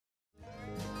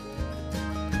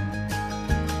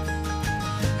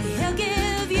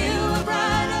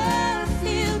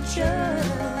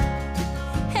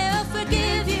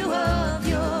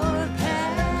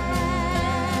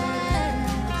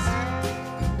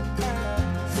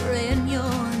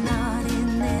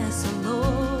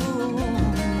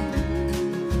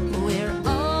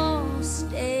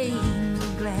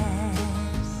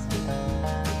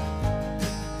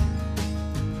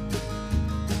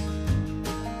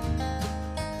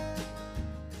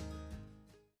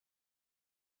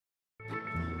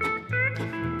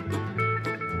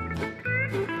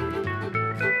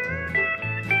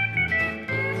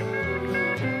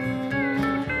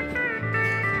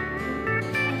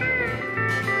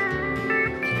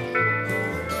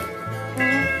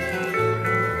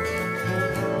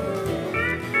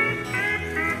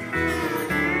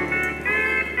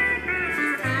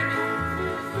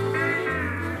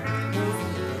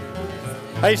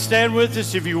Hey, stand with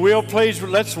us if you will, please.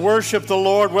 Let's worship the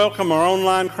Lord. Welcome our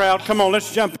online crowd. Come on,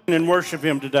 let's jump in and worship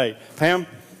Him today. Pam?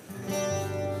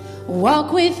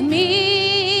 Walk with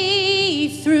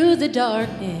me through the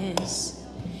darkness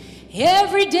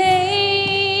every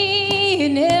day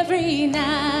and every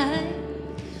night.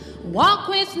 Walk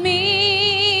with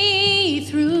me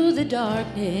through the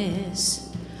darkness.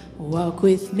 Walk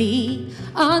with me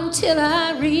until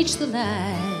I reach the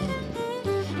light.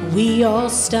 We all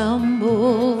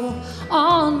stumble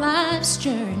on life's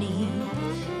journey.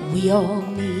 We all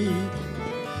need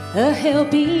a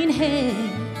helping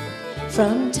hand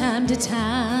from time to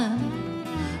time.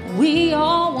 We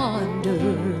all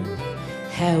wonder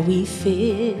how we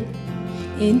fit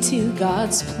into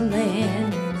God's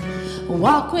plan.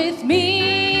 Walk with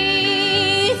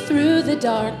me through the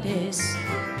darkness.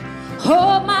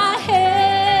 Hold my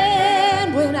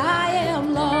hand when I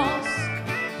am lost.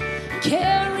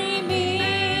 Carry me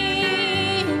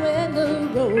when the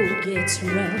road gets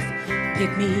rough.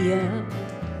 Pick me up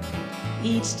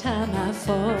each time I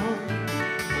fall.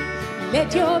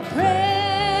 Let your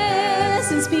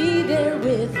presence be there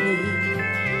with me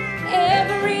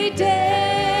every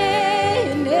day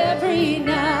and every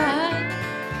night.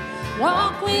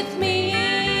 Walk with me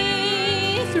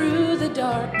through the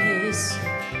darkness.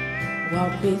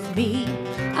 Walk with me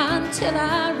until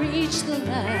I reach the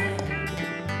light.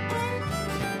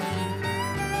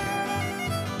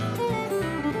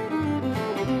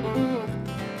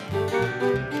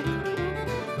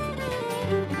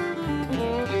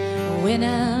 When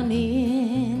I'm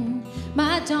in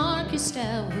my darkest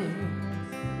hour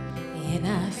and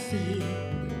I feel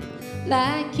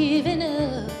like giving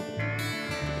up,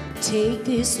 take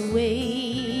this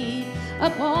weight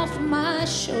up off my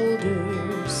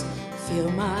shoulders.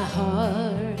 Fill my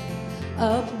heart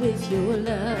up with your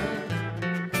love.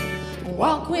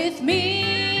 Walk with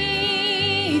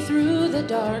me through the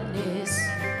darkness.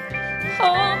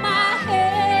 Hold my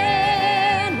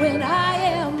hand when I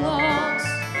am lost.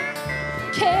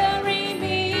 Carry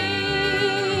me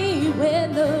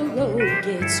when the road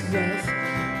gets rough.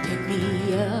 Pick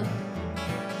me up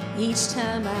each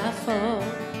time I fall.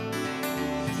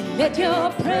 And let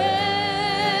your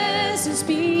presence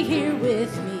be here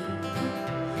with me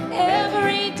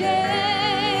every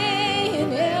day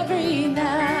and every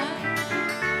night.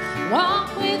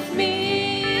 Walk with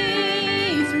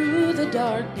me through the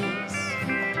darkness.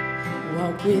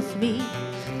 Walk with me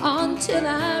until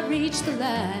I reach the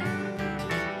light.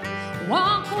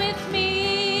 Walk with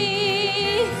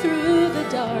me through the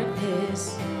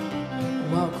darkness.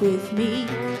 Walk with me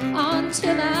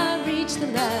until I reach the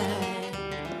light.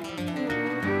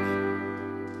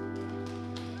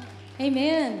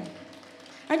 Amen.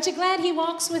 Aren't you glad He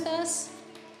walks with us?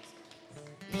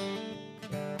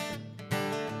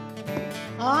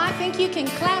 Oh, I think you can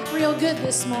clap real good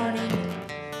this morning.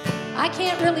 I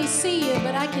can't really see you,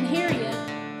 but I can hear you.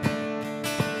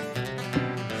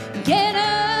 Get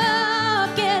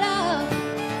up, get up,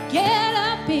 get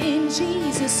up in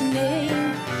Jesus'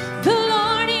 name. The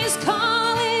Lord is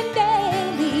calling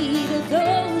daily to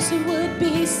those who would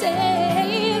be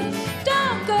saved.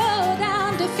 Don't go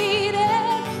down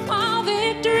defeated while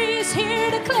victory is here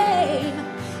to claim.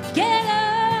 Get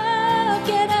up,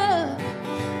 get up,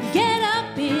 get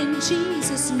up in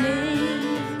Jesus'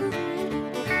 name.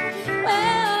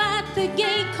 Well, at the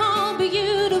gate called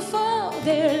Beautiful,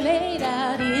 they're laid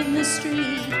out in the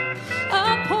street.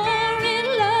 A poor and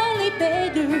lonely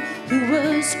beggar who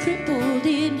was crippled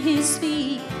in his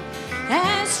feet.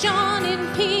 As John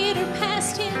and Peter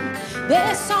passed him,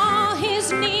 they saw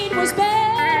his need was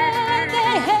bad.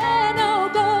 They had no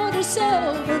gold or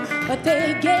silver, but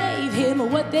they gave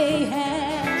him what they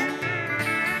had.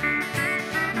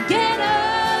 Get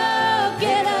up,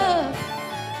 get up,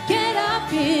 get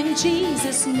up in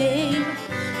Jesus' name.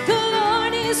 The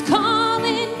Lord is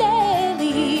calling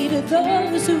daily to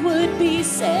those who would be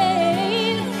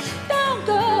saved. Don't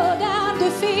go down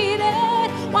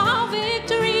defeated while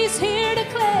victory's here to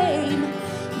claim.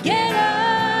 Get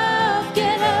up,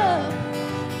 get up,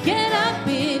 get up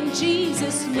in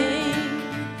Jesus' name.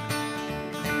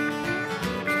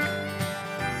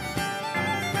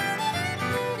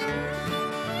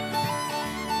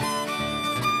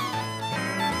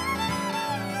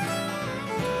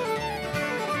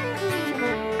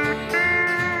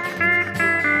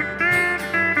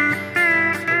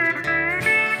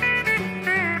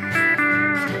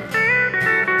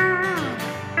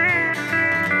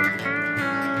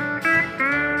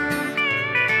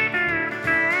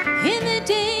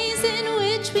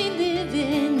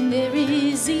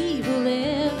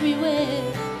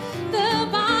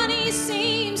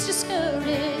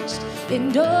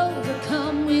 And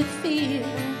overcome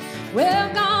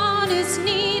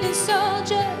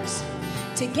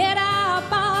to get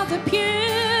up all the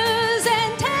pews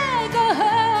and take a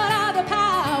hold of the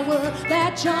power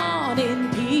that John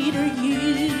and Peter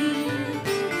used.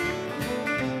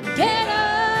 Get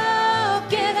up,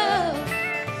 get up,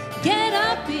 get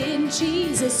up in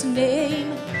Jesus'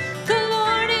 name. The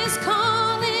Lord is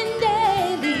calling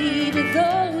daily to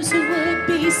those who would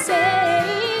be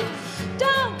saved.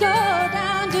 Don't go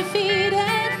down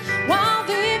defeated while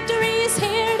victory's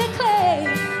here to claim.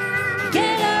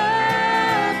 Get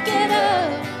up, get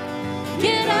up,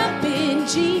 get up in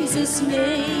Jesus'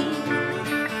 name.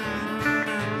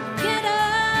 Get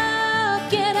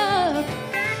up, get up,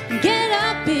 get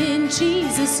up in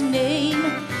Jesus' name.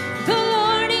 The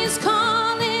Lord is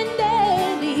calling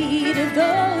daily to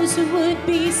those who would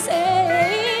be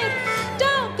saved.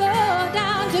 Don't go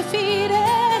down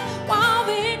defeated while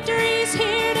victory's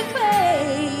here to claim.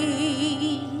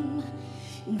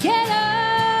 Get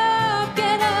up,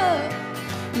 get up,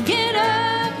 get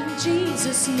up in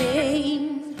Jesus' name.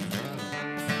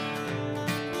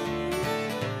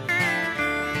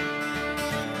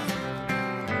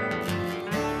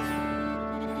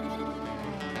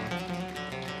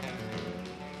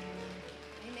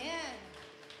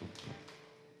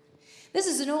 This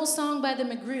is an old song by the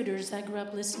Magruder's I grew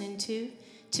up listening to.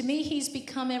 To me, he's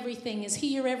become everything. Is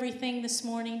he your everything this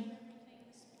morning?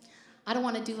 I don't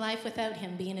want to do life without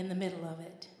him being in the middle of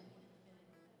it.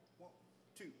 1,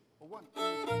 2, 1.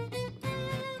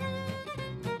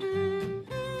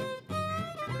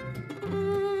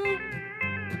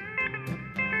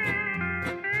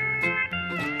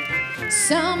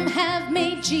 Some have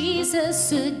made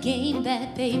Jesus a game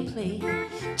that they play,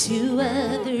 to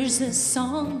others a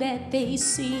song that they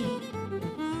sing.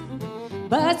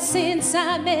 But since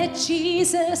I met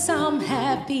Jesus, I'm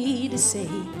happy to say,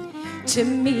 to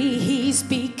me he's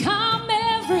become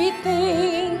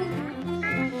everything.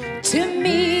 To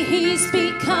me he's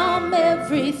become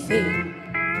everything.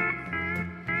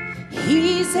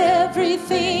 He's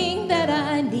everything that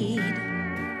I need.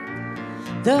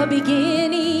 The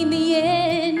beginning, the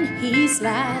end, he's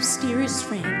life's dearest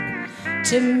friend.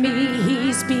 To me,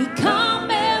 he's become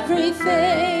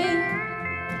everything.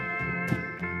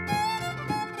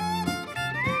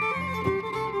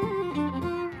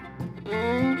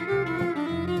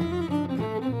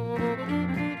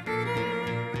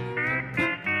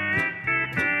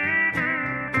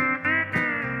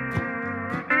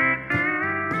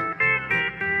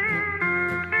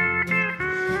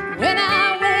 When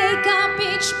I wake up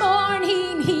each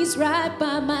morning, he's right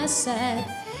by my side.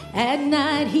 At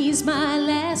night, he's my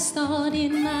last thought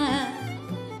in mind.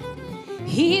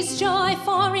 He's joy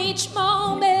for each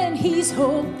moment. He's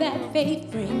hope that faith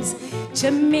brings.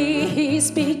 To me, he's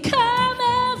become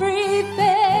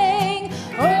everything.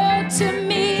 Oh, to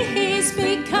me, he's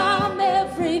become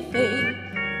everything.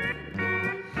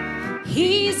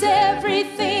 He's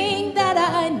everything that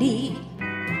I need.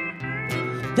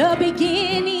 The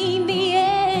beginning, the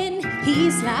end,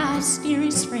 he's life's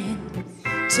dearest friend.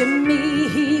 To me,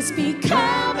 he's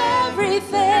become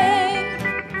everything.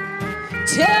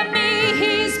 To me,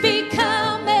 he's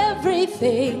become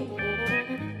everything.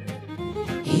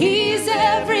 He's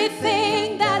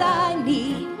everything that I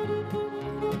need.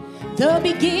 The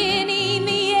beginning,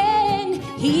 the end,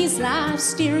 he's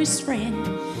life's dearest friend.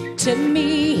 To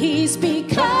me, he's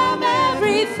become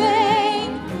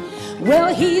everything.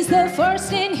 Well, he's the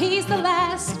first and he's the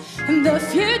last, and the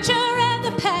future and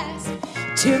the past.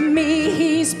 To me,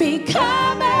 he's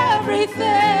become everything.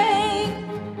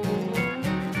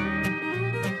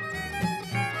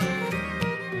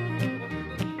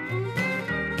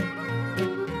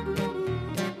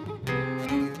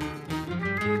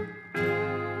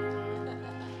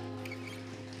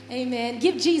 Amen.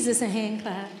 Give Jesus a hand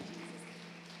clap.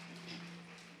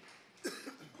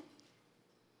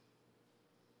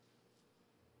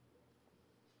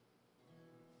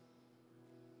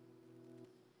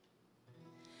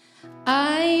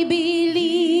 I believe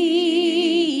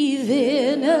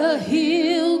in a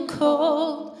hill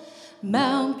called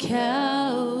Mount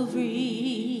Calvary.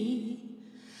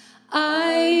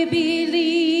 I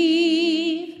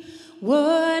believe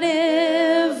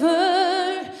whatever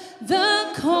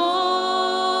the cost,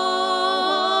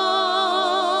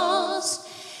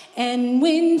 and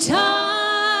when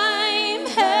time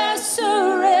has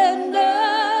surrendered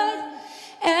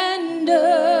and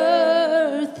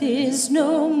earth is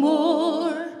no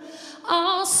more,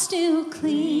 I'll still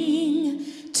cling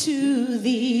to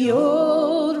the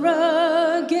old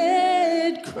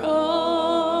rugged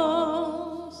cross.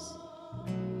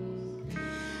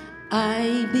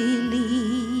 I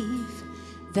believe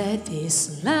that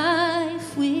this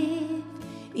life within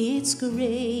its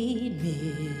great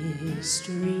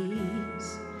mysteries.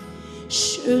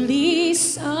 Surely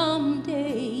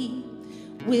someday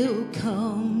will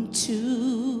come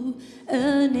to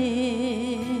an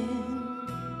end.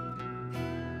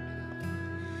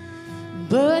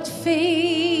 But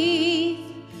faith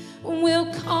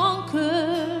will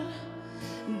conquer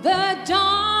the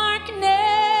darkness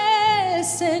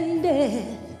and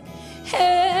death,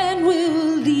 and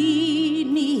will lead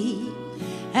me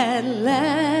at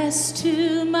last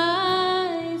to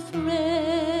my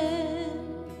friend.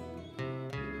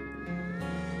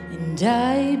 And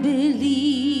I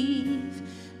believe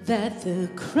that the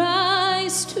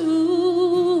Christ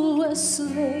who was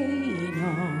slain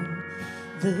on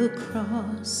the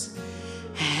cross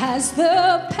has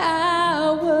the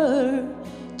power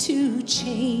to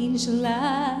change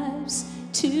lives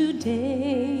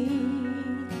today.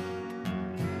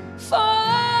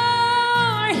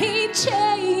 For he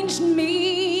changed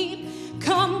me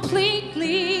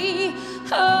completely.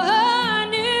 A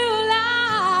new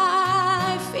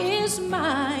life is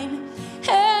mine,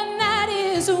 and that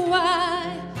is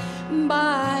why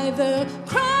by the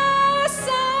cross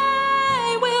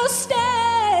I will stand.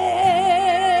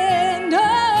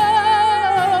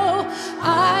 Oh,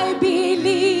 I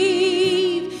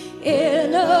believe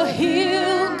in a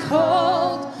hill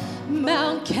called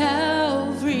Mount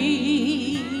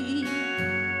Calvary,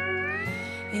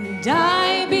 and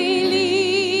I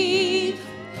believe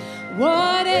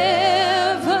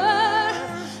whatever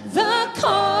the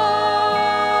cost,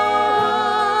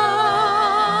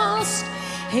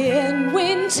 and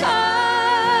when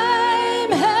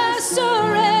time has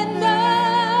surrendered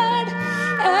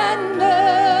and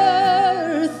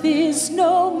earth is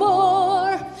no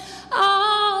more,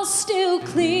 I'll still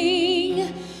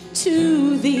cling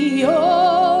to the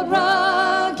old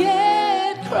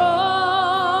rugged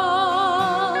cross.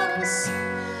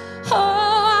 Oh,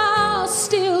 I'll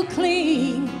still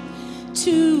cling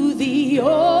to the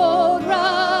old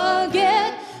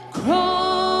rugged cross.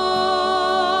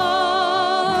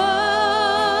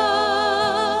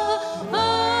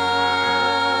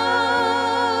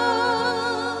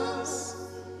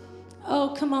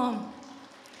 Oh, come on.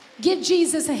 Give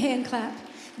Jesus a hand clap.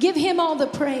 Give him all the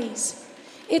praise.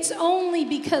 It's only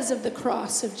because of the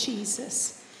cross of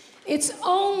Jesus. It's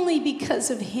only because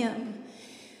of him.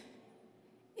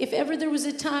 If ever there was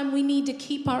a time we need to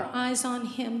keep our eyes on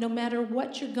him, no matter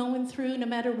what you're going through, no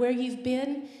matter where you've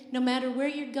been, no matter where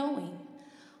you're going,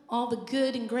 all the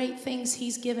good and great things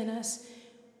he's given us,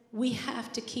 we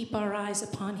have to keep our eyes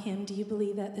upon him. Do you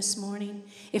believe that this morning?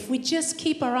 If we just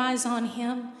keep our eyes on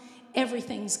him,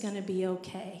 everything's going to be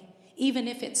okay, even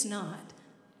if it's not.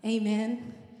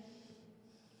 Amen.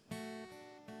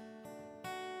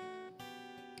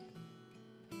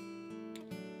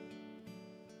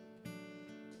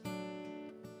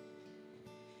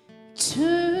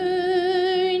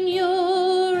 Turn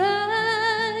your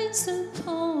eyes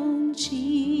upon Jesus.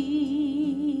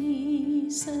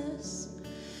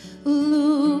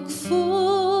 Look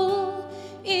full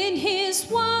in his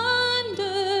wonderful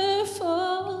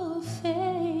face,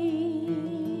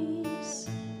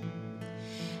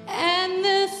 and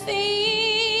the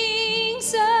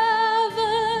things of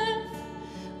earth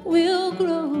will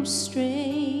grow strangely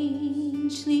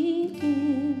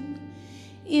dim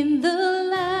in the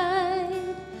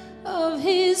light of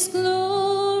his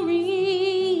glory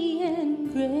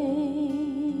and grace.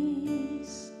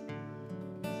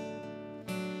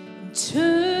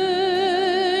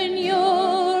 Turn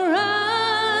your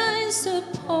eyes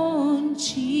upon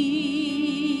Jesus.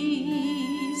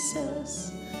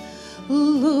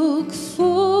 Look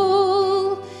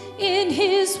full in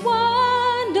his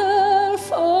wonderful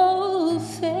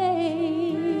face,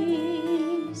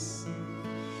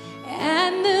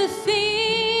 and the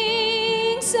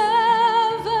things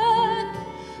of earth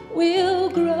will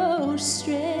grow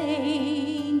strangely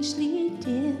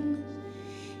dim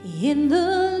in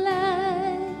the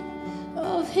light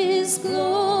of his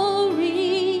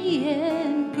glory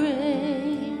and grace.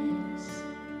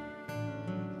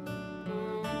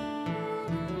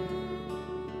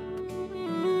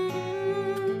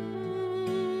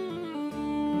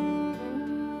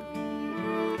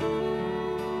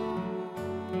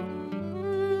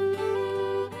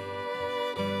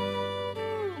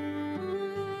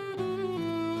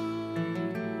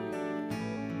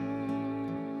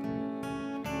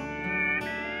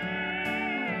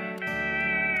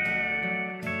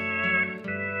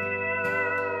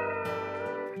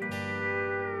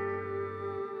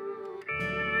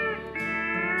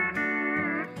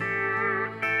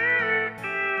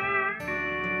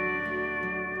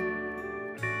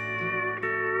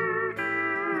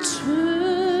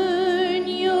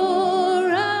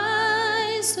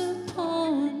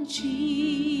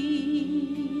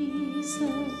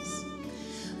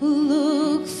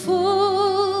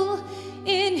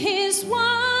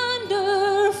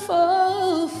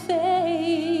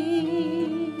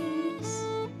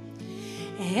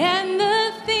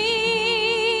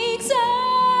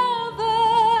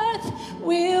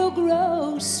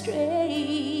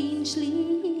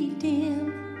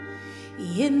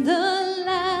 in the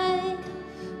light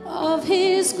of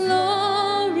His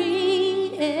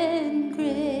glory and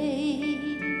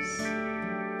grace,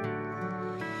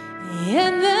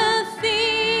 and the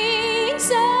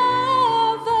things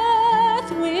of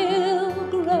earth will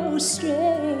grow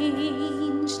strangely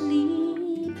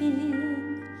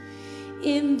dim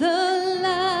in the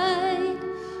light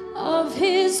of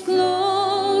His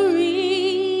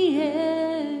glory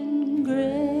and grace.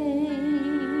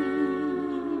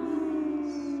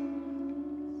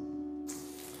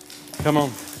 Come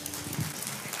on.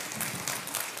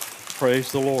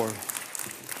 Praise the Lord.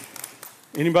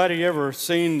 Anybody ever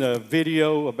seen the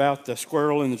video about the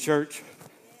squirrel in the church?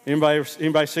 Anybody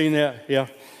seen that? Yeah.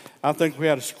 I think we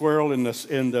had a squirrel in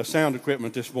the sound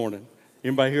equipment this morning.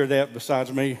 Anybody hear that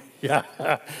besides me?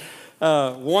 Yeah.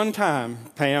 One time,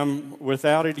 Pam,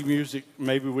 without any music,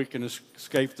 maybe we can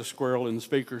escape the squirrel in the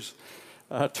speakers.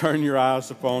 Turn your eyes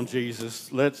upon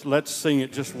Jesus. Let's sing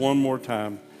it just one more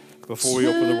time before we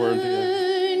open the Word together.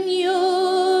 Turn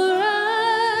your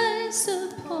eyes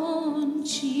upon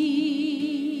Jesus.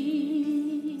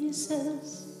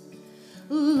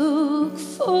 Look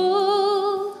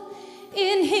full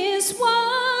in His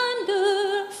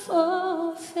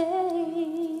wonderful face,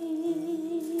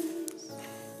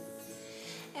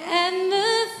 and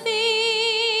the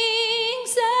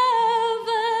things of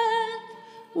earth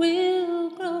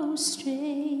will grow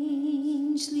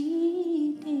strangely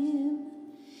dim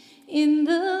in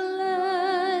the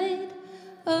light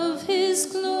of His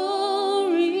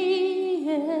glory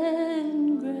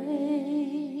and grace.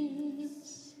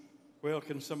 Well,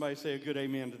 can somebody say a good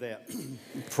amen to that?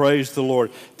 Praise the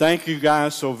Lord. Thank you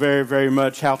guys so very, very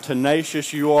much. How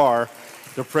tenacious you are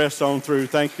to press on through.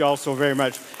 Thank you all so very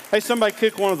much. Hey, somebody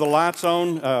kick one of the lights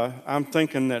on. I'm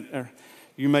thinking that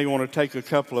you may want to take a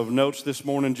couple of notes this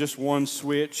morning, just one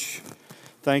switch.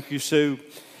 Thank you, Sue.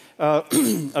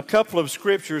 A couple of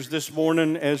scriptures this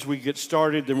morning as we get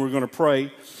started, then we're going to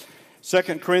pray. 2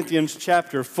 Corinthians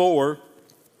chapter 4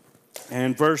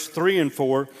 and verse 3 and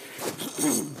 4.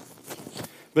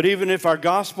 But even if our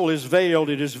gospel is veiled,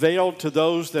 it is veiled to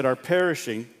those that are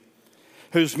perishing,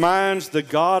 whose minds the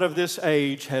God of this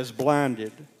age has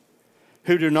blinded,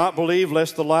 who do not believe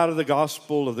lest the light of the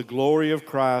gospel of the glory of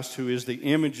Christ, who is the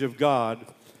image of God,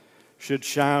 should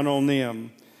shine on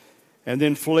them. And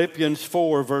then Philippians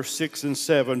 4, verse 6 and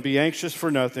 7, be anxious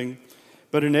for nothing,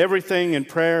 but in everything in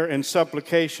prayer and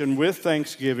supplication with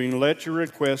thanksgiving, let your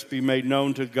requests be made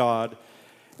known to God,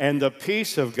 and the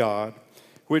peace of God,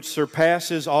 which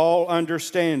surpasses all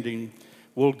understanding,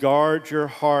 will guard your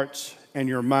hearts and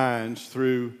your minds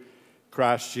through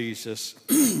Christ Jesus.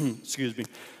 Excuse me.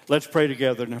 Let's pray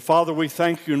together. Now, Father, we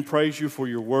thank you and praise you for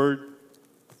your word.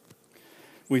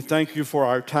 We thank you for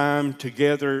our time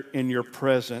together in your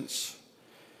presence.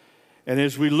 And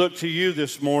as we look to you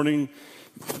this morning,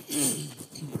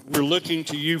 we're looking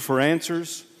to you for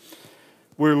answers.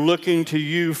 We're looking to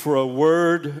you for a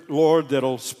word, Lord,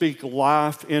 that'll speak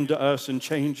life into us and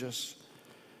change us.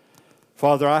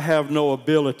 Father, I have no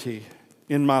ability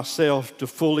in myself to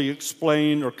fully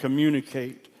explain or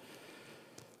communicate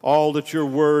all that your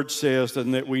word says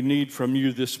and that we need from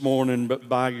you this morning, but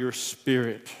by your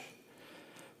Spirit,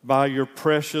 by your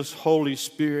precious Holy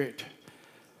Spirit,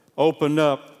 open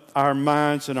up our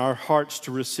minds and our hearts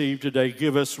to receive today.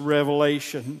 Give us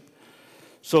revelation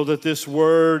so that this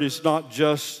word is not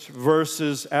just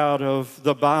verses out of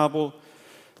the Bible,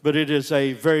 but it is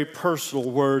a very personal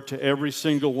word to every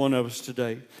single one of us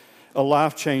today, a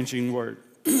life-changing word.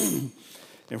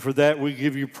 And for that, we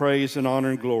give you praise and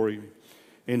honor and glory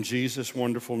in Jesus'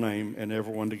 wonderful name. And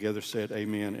everyone together said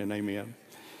amen and amen.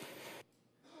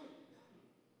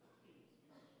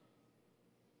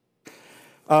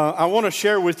 I want to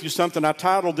share with you something. I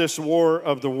titled this War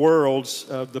of the Worlds,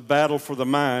 the Battle for the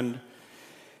Mind.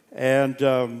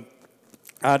 And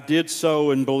I did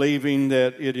so in believing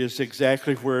that it is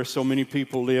exactly where so many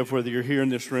people live, whether you're here in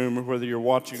this room or whether you're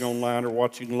watching online or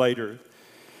watching later.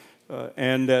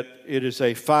 And that it is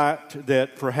a fight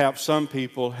that perhaps some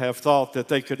people have thought that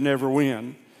they could never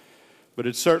win. But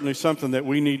it's certainly something that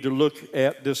we need to look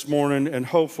at this morning, and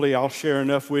hopefully I'll share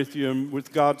enough with you, and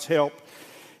with God's help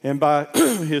and by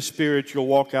His Spirit, you'll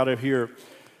walk out of here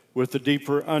with a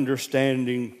deeper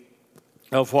understanding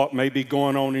of what may be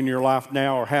going on in your life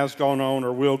now, or has gone on,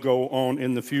 or will go on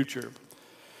in the future.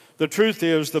 The truth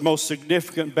is, the most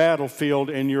significant battlefield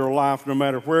in your life, no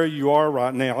matter where you are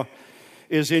right now,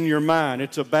 is in your mind.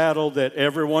 It's a battle that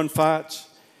everyone fights.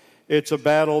 It's a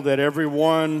battle that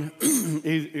everyone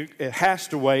has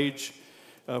to wage,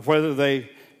 whether they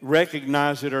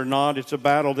recognize it or not. It's a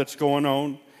battle that's going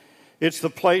on. It's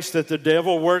the place that the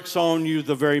devil works on you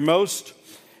the very most.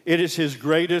 It is his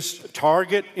greatest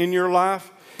target in your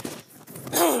life.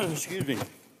 Excuse me.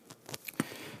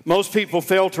 Most people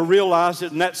fail to realize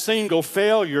it, and that single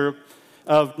failure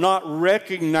of not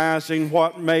recognizing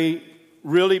what may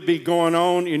really be going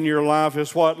on in your life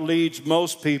is what leads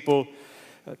most people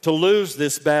to lose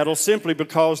this battle simply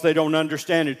because they don't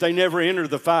understand it. They never enter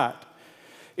the fight.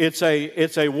 It's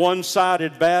a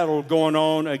one-sided battle going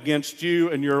on against you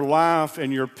and your life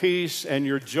and your peace and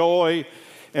your joy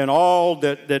and all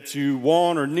that you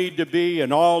want or need to be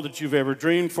and all that you've ever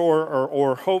dreamed for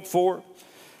or hoped for.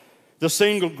 The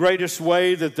single greatest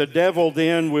way that the devil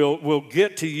then will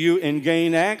get to you and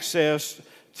gain access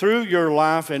through your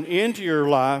life and into your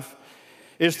life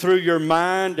is through your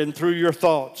mind and through your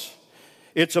thoughts.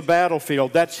 It's a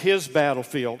battlefield. That's his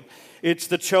battlefield. It's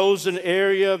the chosen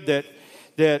area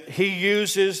that he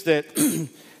uses that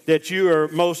that you are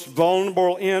most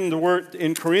vulnerable in. The word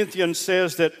in Corinthians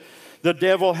says that the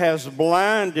devil has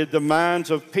blinded the minds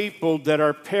of people that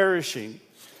are perishing.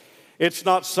 It's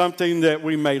not something that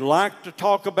we may like to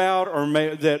talk about or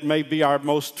that may be our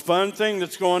most fun thing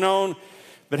that's going on.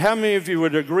 But how many of you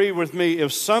would agree with me,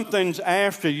 if something's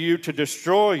after you to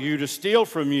destroy you, to steal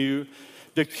from you,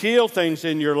 to kill things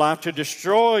in your life, to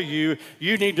destroy you,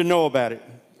 you need to know about it.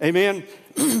 Amen?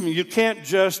 You can't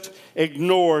just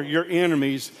ignore your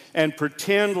enemies and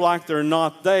pretend like they're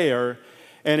not there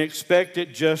and expect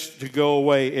it just to go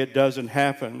away. It doesn't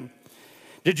happen.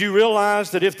 Did you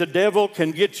realize that if the devil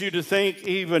can get you to think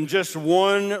even just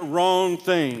one wrong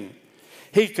thing,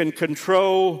 he can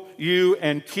control you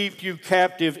and keep you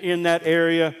captive in that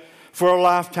area for a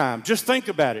lifetime? Just think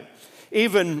about it.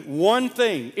 Even one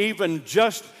thing, even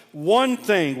just one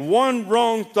thing, one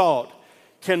wrong thought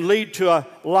can lead to a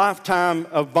lifetime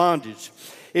of bondage.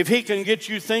 If he can get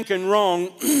you thinking wrong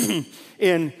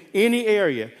in any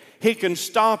area, he can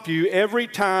stop you every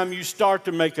time you start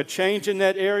to make a change in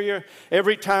that area,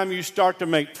 every time you start to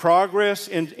make progress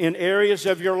in areas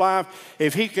of your life.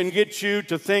 If he can get you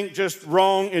to think just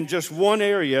wrong in just one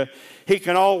area, he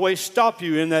can always stop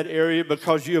you in that area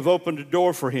because you have opened a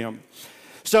door for him.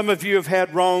 Some of you have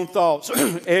had wrong thoughts,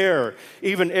 error,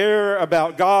 even error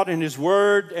about God and his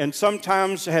word, and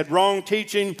sometimes had wrong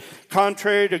teaching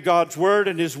contrary to God's word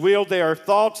and his will. They are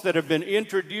thoughts that have been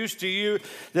introduced to you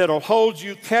that will hold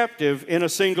you captive in a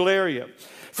single area.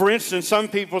 For instance, some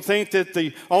people think that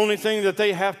the only thing that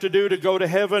they have to do to go to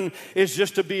heaven is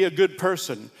just to be a good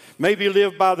person. Maybe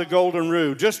live by the golden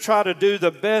rule. Just try to do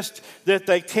the best that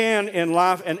they can in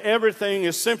life, and everything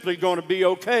is simply going to be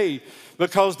okay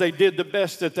because they did the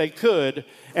best that they could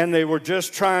and they were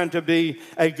just trying to be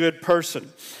a good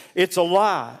person. It's a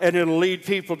lie, and it'll lead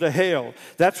people to hell.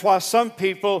 That's why some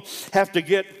people have to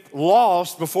get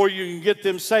lost before you can get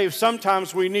them saved.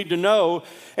 Sometimes we need to know,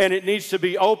 and it needs to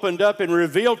be opened up and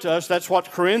revealed to us. That's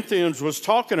what Corinthians was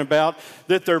talking about,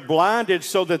 that they're blinded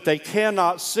so that they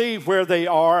cannot see where they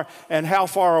are and how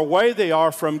far away they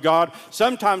are from God.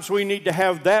 Sometimes we need to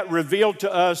have that revealed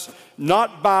to us,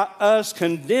 not by us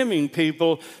condemning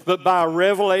people, but by a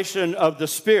revelation of the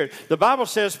Spirit. The Bible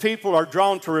says people are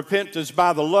drawn to repentance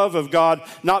by the love of God,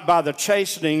 not by the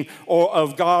chastening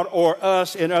of God or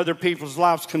us in other people's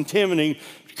lives,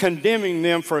 condemning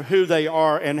them for who they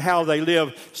are and how they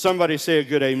live. Somebody say a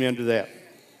good amen to that.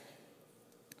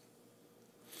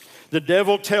 The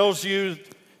devil tells you,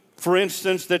 for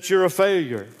instance, that you're a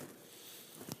failure.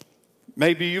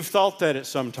 Maybe you've thought that at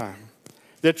some time,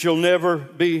 that you'll never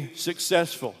be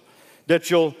successful, that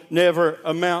you'll never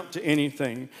amount to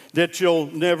anything, that you'll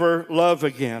never love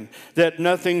again, that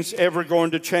nothing's ever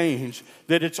going to change,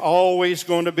 that it's always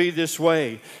going to be this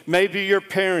way. Maybe your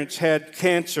parents had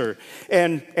cancer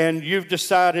and you've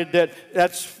decided that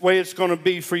that's the way it's going to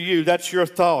be for you. That's your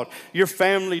thought. Your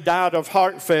family died of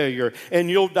heart failure and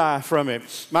you'll die from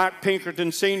it. Mike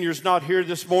Pinkerton Sr.'s not here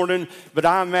this morning, but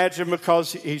I imagine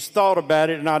because he's thought about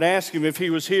it, and I'd ask him if he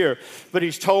was here. But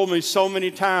he's told me so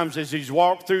many times as he's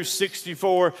walked through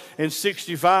 64 and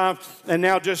 65 and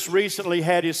now just recently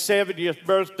had his 70th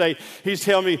birthday, he's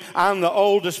telling me, I'm the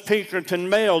oldest Pinkerton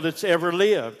male that's ever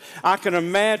lived. I can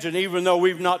imagine, even though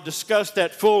we've not discussed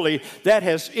that fully, that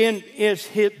has been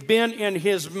in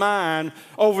his mind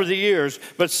over the years,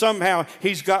 but somehow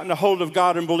he's gotten a hold of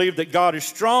God and believed that God is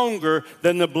stronger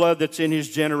than the blood that's in his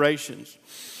generations.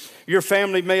 Your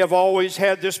family may have always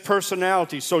had this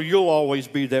personality, so you'll always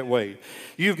be that way.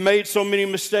 You've made so many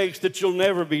mistakes that you'll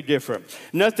never be different.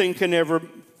 Nothing can ever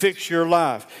fix your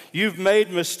life. You've made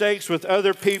mistakes with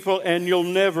other people and you'll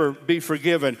never be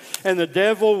forgiven. And the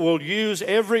devil will use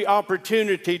every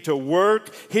opportunity to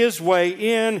work his way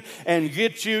in and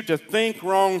get you to think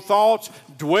wrong thoughts,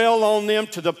 Dwell on them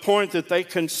to the point that they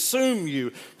consume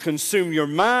you. Consume your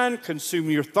mind, consume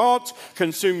your thoughts,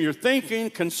 consume your thinking,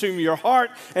 consume your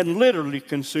heart, and literally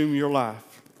consume your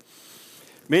life.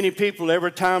 Many people,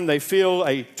 every time they feel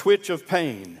a twitch of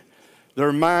pain,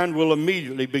 their mind will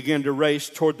immediately begin to race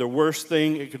toward the worst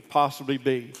thing it could possibly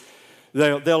be.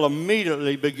 They'll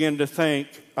immediately begin to think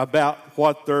about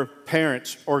what their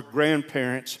parents or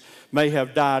grandparents may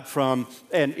have died from,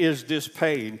 and is this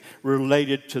pain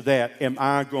related to that? Am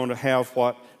I going to have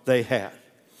what they had?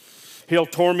 He'll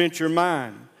torment your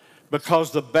mind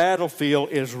because the battlefield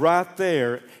is right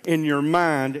there in your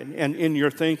mind and in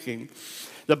your thinking.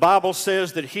 The Bible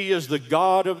says that He is the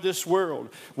God of this world.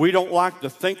 We don't like to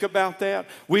think about that.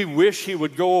 We wish He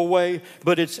would go away,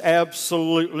 but it's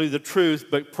absolutely the truth.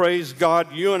 But praise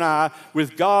God, you and I,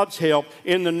 with God's help,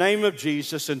 in the name of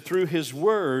Jesus and through His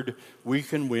Word, we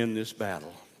can win this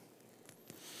battle.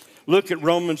 Look at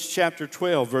Romans chapter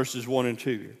 12, verses 1 and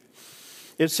 2.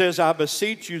 It says, I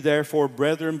beseech you, therefore,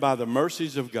 brethren, by the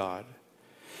mercies of God,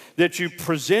 that you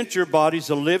present your bodies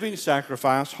a living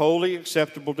sacrifice, wholly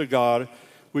acceptable to God,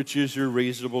 which is your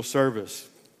reasonable service.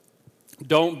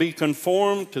 Don't be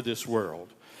conformed to this world,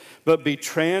 but be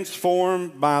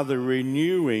transformed by the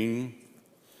renewing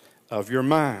of your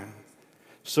mind,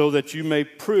 so that you may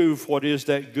prove what is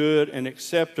that good and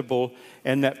acceptable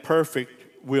and that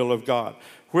perfect will of God.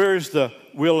 Where is the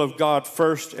will of God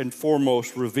first and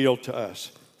foremost revealed to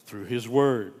us? Through His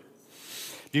Word.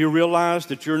 Do you realize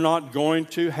that you're not going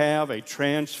to have a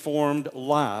transformed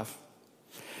life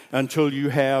until you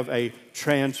have a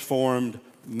transformed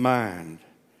mind?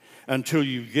 Until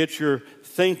you get your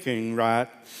thinking right,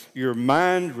 your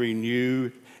mind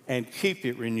renewed, and keep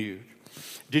it renewed.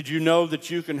 Did you know that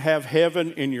you can have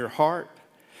heaven in your heart,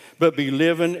 but be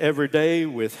living every day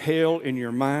with hell in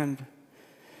your mind?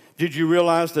 Did you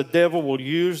realize the devil will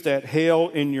use that hell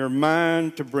in your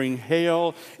mind to bring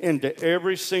hell into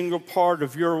every single part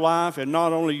of your life, and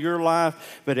not only your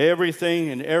life, but everything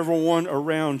and everyone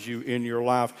around you in your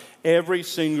life, every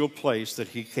single place that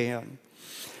he can?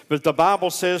 But the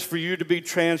Bible says for you to be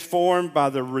transformed by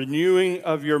the renewing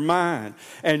of your mind.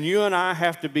 And you and I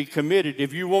have to be committed.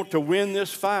 If you want to win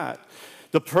this fight,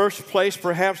 the first place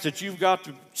perhaps that you've got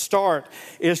to start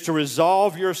is to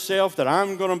resolve yourself that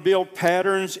I'm going to build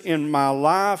patterns in my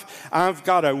life. I've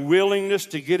got a willingness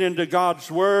to get into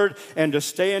God's Word and to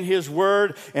stay in His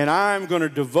Word, and I'm going to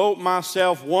devote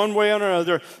myself one way or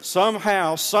another,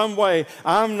 somehow, some way.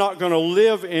 I'm not going to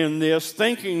live in this,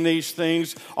 thinking these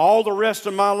things all the rest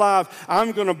of my life.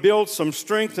 I'm going to build some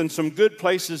strength and some good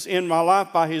places in my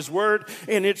life by His Word,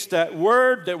 and it's that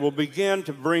Word that will begin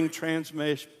to bring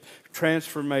transformation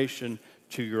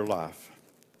to your life.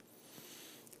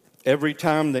 Every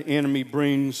time the enemy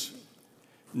brings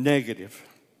negative,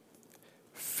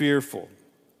 fearful,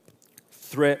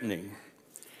 threatening,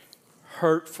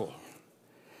 hurtful,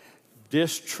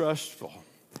 distrustful,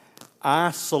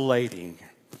 isolating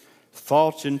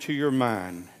thoughts into your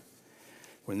mind,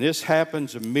 when this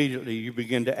happens, immediately you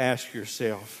begin to ask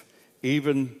yourself,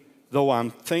 even though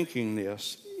I'm thinking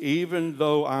this, even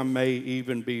though I may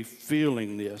even be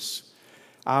feeling this,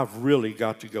 I've really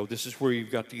got to go. This is where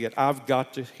you've got to get. I've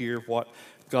got to hear what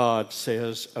God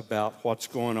says about what's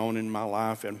going on in my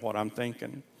life and what I'm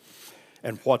thinking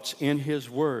and what's in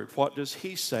His Word. What does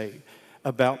He say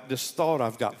about this thought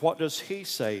I've got? What does He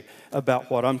say about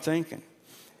what I'm thinking?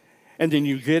 And then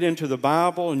you get into the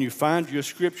Bible and you find you a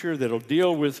scripture that'll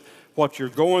deal with what you're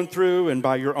going through, and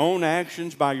by your own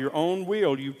actions, by your own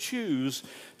will, you choose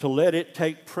to let it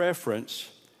take preference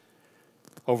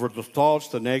over the thoughts,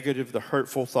 the negative, the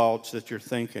hurtful thoughts that you're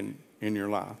thinking in your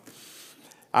life.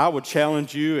 I would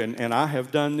challenge you, and I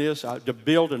have done this, to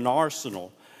build an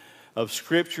arsenal of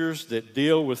scriptures that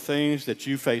deal with things that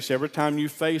you face. Every time you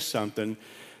face something,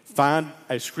 find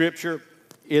a scripture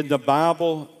in the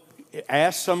Bible.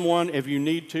 Ask someone if you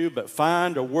need to, but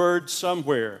find a word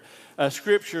somewhere, a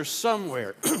scripture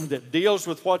somewhere that deals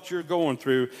with what you're going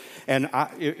through. And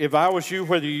if I was you,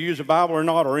 whether you use a Bible or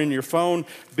not, or in your phone,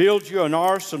 build you an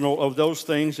arsenal of those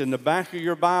things in the back of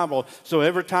your Bible, so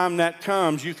every time that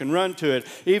comes, you can run to it.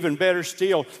 Even better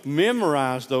still,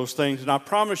 memorize those things. And I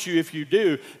promise you, if you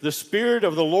do, the Spirit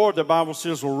of the Lord, the Bible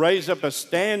says, will raise up a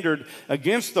standard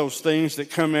against those things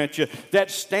that come at you. That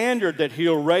standard that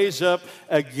He'll raise up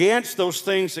against those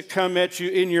things that come at you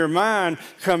in your mind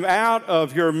come out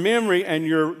of your memory and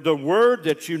the Word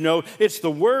that you know. It's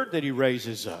the Word that He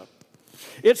raises up.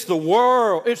 It's the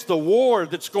war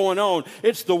that's going on.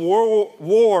 It's the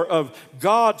war of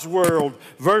God's world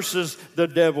versus the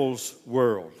devil's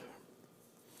world.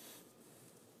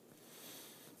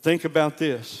 Think about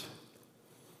this.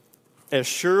 as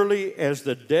surely as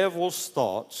the devil's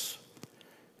thoughts,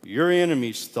 your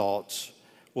enemy's thoughts,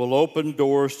 will open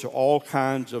doors to all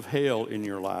kinds of hell in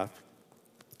your life,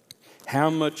 how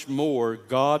much more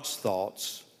God's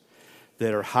thoughts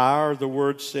that are higher, the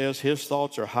Word says, His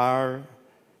thoughts are higher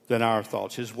than our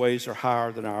thoughts. His ways are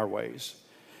higher than our ways.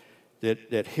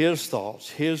 That His thoughts,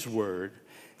 His Word,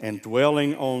 and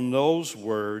dwelling on those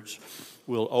words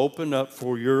will open up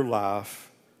for your life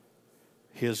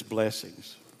His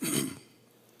blessings.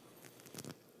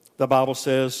 The Bible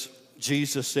says,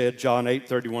 Jesus said, John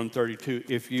 8:31-32,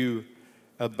 if you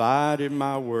abide in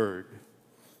my word.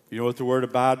 You know what the word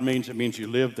abide means? It means you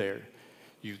live there.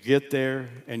 You get there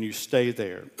and you stay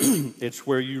there. It's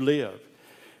where you live.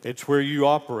 It's where you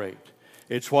operate.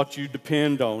 It's what you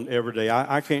depend on every day.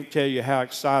 I can't tell you how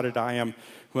excited I am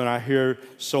when I hear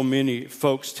so many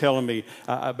folks telling me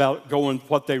about going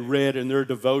what they read in their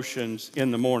devotions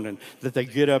in the morning, that they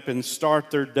get up and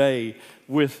start their day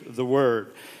with the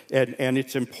Word. And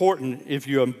it's important, if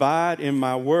you abide in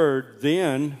my Word,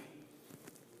 then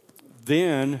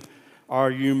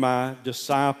are you my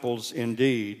disciples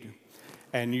indeed,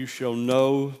 and you shall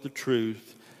know the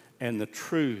truth, and the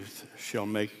truth shall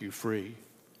make you free.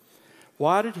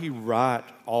 Why did he write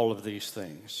all of these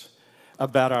things?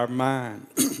 About our mind,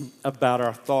 about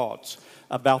our thoughts,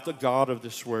 about the God of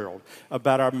this world,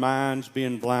 about our minds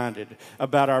being blinded,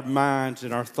 about our minds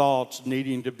and our thoughts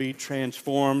needing to be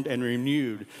transformed and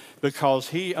renewed, because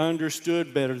he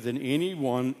understood better than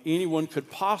anyone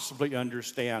could possibly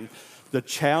understand the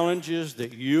challenges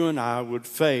that you and I would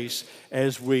face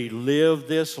as we live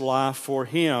this life for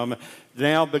him,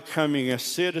 now becoming a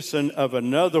citizen of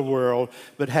another world,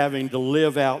 but having to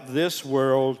live out this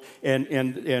world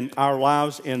and our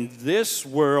lives in this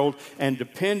world and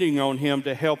depending on him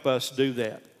to help us do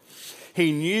that.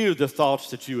 He knew the thoughts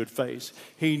that you would face.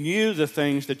 He knew the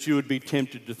things that you would be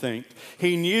tempted to think.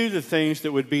 He knew the things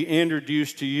that would be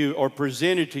introduced to you or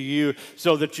presented to you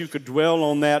so that you could dwell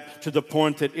on that to the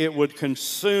point that it would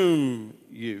consume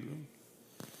you.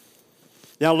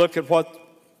 Now look at what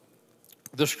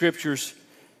the scriptures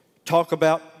talk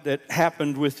about that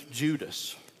happened with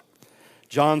Judas.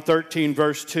 John 13,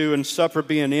 verse 2, and supper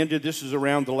being ended, this is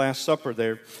around the Last Supper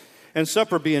there. And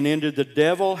supper being ended, the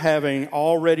devil having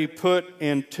already put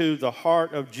into the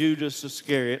heart of Judas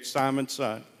Iscariot, Simon's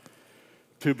son,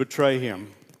 to betray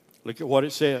him. Look at what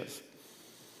it says.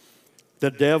 The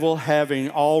devil having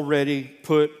already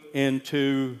put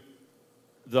into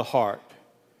the heart.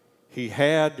 He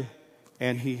had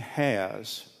and he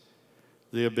has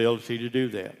the ability to do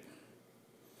that.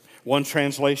 One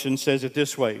translation says it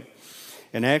this way,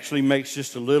 and actually makes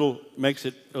it a little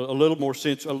more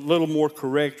sense, a little more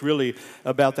correct really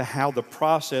about how the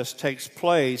process takes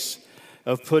place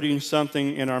of putting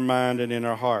something in our mind and in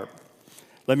our heart.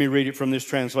 Let me read it from this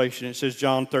translation. It says,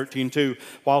 John 13:2,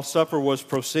 while supper was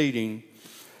proceeding,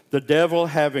 the devil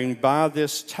having by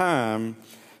this time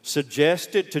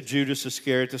suggested to Judas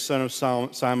Iscariot, the son of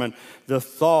Simon, the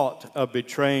thought of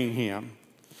betraying him.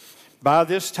 By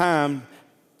this time,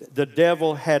 the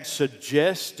devil had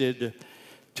suggested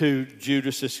to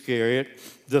Judas Iscariot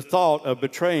the thought of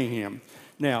betraying him.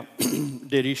 Now,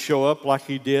 did he show up like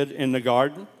he did in the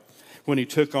garden when he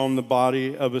took on the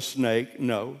body of a snake?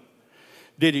 No.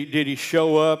 Did he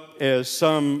show up as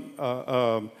some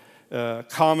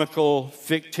comical,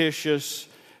 fictitious,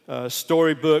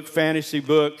 storybook, fantasy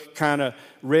book kind of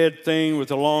red thing with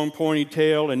a long pointy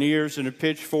tail and ears and a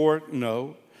pitchfork?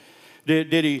 No.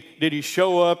 Did he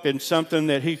show up in something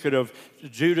that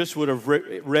Judas would have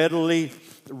readily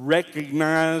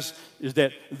recognized is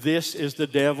that this is the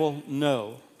devil?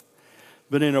 No.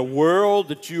 But in a world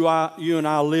that you and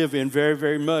I live in very,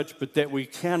 very much, but that we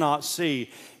cannot see,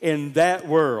 in that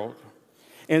world,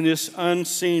 in this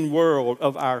unseen world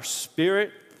of our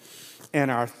spirit and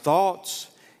our thoughts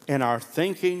and our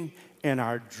thinking and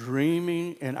our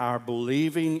dreaming and our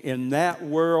believing, in that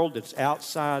world that's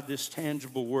outside this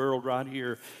tangible world right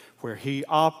here where he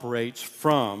operates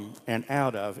from and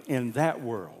out of, in that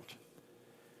world,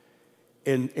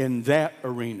 in that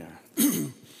arena.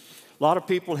 A lot of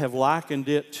people have likened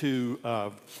it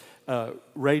to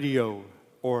radio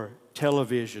or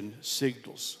television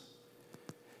signals.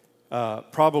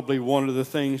 Probably one of the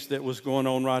things that was going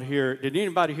on right here. Did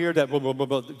anybody hear that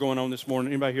going on this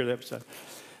morning? Anybody hear that?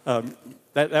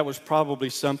 That was probably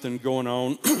something going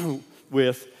on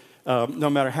with no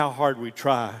matter how hard we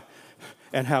try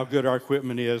and how good our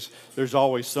equipment is, there's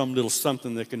always some little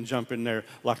something that can jump in there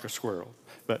like a squirrel.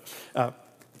 But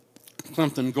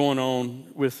something going on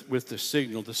with the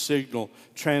signal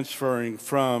transferring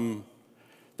from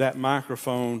that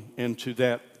microphone into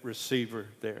that receiver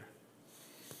there.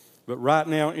 But right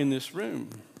now in this room,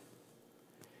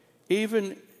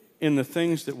 even in the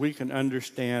things that we can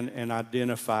understand and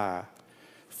identify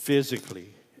physically,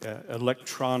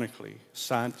 electronically,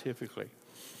 scientifically,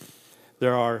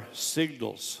 there are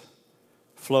signals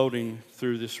floating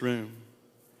through this room.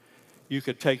 You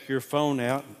could take your phone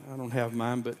out. I don't have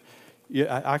mine, but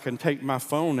I can take my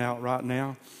phone out right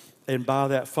now, and by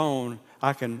that phone,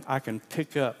 I can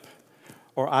pick up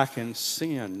or I can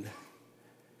send.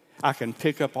 I can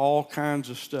pick up all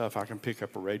kinds of stuff. I can pick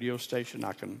up a radio station.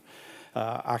 I can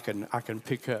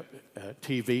pick up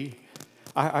TV.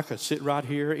 I could sit right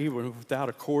here even without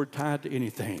a cord tied to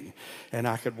anything, and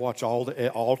I could watch all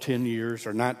 10 years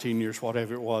or 19 years,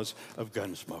 whatever it was, of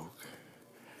Gunsmoke.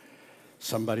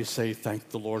 Somebody say, thank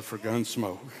the Lord for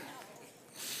Gunsmoke.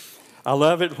 I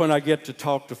love it when I get to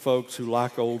talk to folks who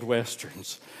like old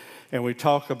westerns, and we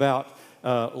talk about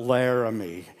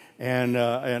Laramie and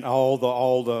all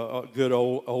the good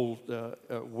old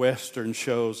Western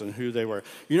shows and who they were.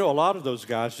 You know, a lot of those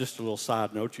guys, just a little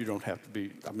side note, you don't have to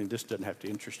be, I mean, this doesn't have to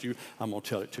interest you. I'm going to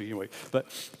tell it to you anyway. But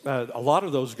a lot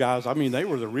of those guys, I mean, they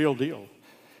were the real deal.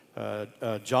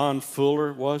 John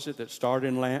Fuller, was it, that starred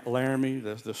in Laramie,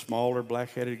 the smaller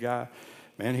black-headed guy?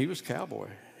 Man, he was a cowboy.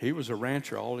 He was a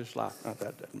rancher all his life. Not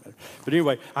that doesn't matter. But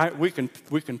anyway, we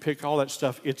can pick all that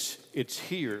stuff. It's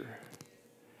here.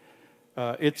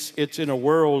 It's in a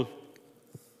world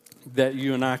that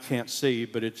you and I can't see,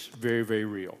 but it's very, very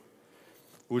real.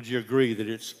 Would you agree that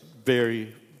it's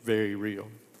very, very real?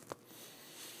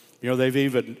 You know, they've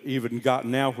even gotten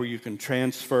now where you can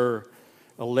transfer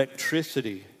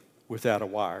electricity without a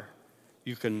wire.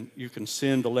 You can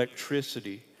send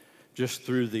electricity just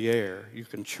through the air. You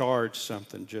can charge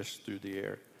something just through the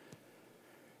air.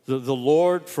 The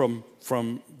Lord, from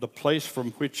the place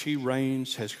from which He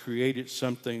reigns, has created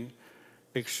something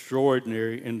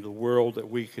extraordinary in the world that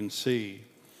we can see.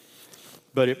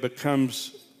 But it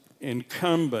becomes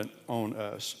incumbent on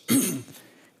us,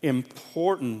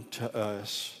 important to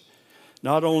us,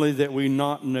 not only that we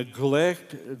not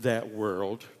neglect that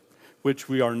world, which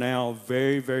we are now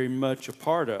very, very much a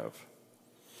part of.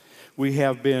 We've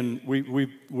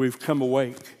come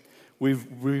awake.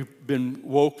 We've been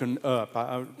woken up.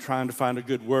 I'm trying to find a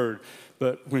good word.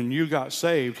 But when you got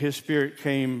saved, His Spirit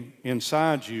came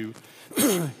inside you.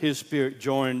 His Spirit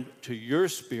joined to your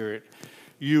spirit.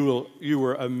 You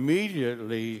were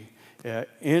immediately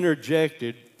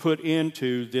interjected, put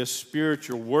into this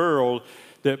spiritual world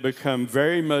that become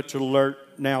very much alert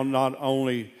now, not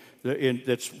only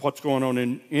that's what's going on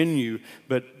in you,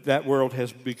 but that world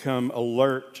has become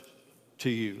alert to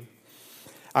you.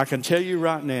 I can tell you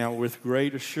right now with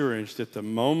great assurance that the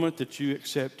moment that you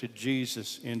accepted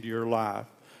Jesus into your life,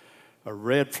 a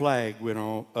red flag went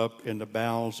on up in the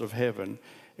bowels of heaven,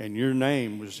 and your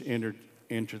name was entered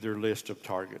into their list of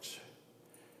targets.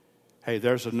 Hey,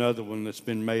 there's another one that's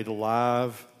been made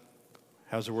alive.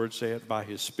 How's the word say it? By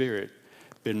His Spirit.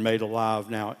 Been made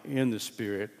alive now in the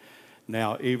Spirit.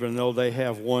 Now, even though they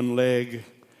have one leg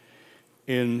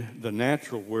in the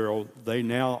natural world, they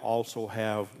now also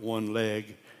have one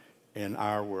leg in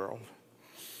our world.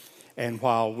 And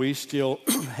while we still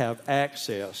have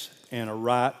access and a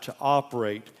right to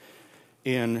operate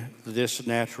in this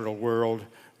natural world,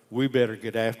 we better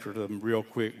get after them real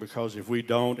quick, because if we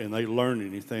don't and they learn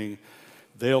anything,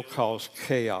 they'll cause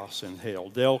chaos in hell.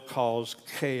 They'll cause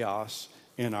chaos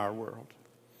in our world.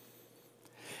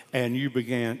 And you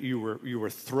were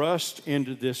thrust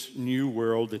into this new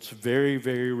world that's very,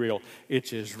 very real.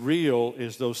 It's as real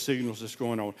as those signals that's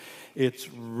going on. It's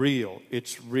real.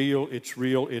 It's real. It's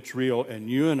real. It's real. And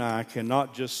you and I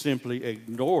cannot just simply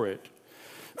ignore it.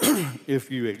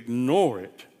 If you ignore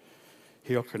it,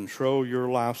 He'll control your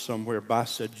life somewhere by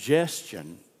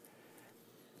suggestion.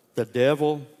 The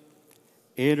devil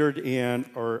entered in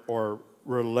or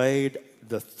relayed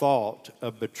the thought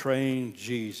of betraying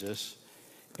Jesus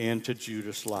into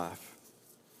Judas' life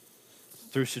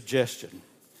through suggestion.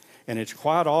 And it's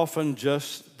quite often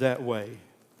just that way.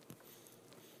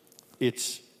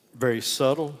 It's very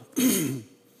subtle.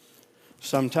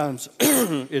 Sometimes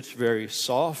it's very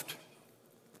soft.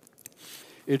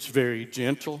 It's very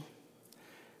gentle.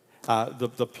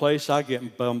 The place I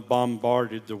get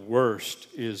bombarded the worst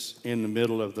is in the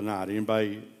middle of the night.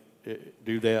 Anybody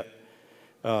do that?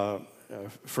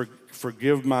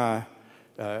 Forgive my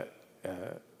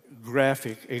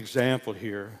graphic example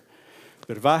here,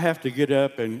 but if I have to get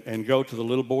up and go to the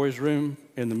little boy's room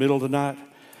in the middle of the night,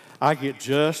 I get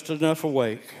just enough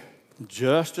awake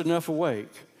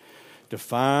to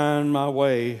find my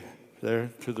way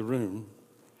there to the room,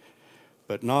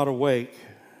 but not awake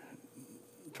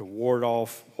to ward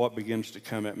off what begins to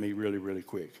come at me really, really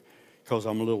quick. because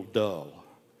I'm a little dull.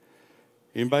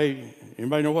 Anybody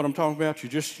know what I'm talking about?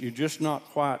 You're just not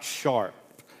quite sharp.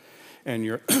 And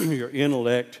your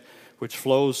intellect, which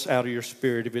flows out of your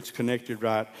spirit, if it's connected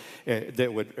right,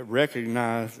 that would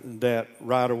recognize that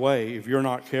right away. If you're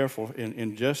not careful,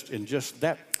 in just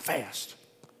that fast,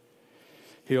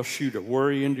 he'll shoot a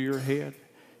worry into your head.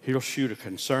 He'll shoot a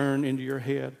concern into your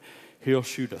head. He'll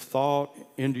shoot a thought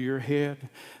into your head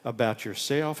about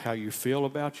yourself, how you feel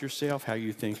about yourself, how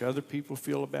you think other people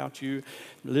feel about you.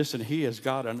 Listen, he has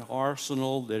got an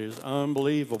arsenal that is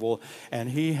unbelievable, and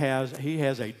he has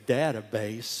a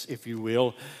database, if you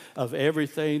will, of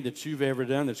everything that you've ever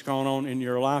done that's gone on in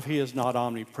your life. He is not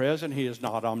omnipresent. He is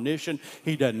not omniscient.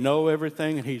 He doesn't know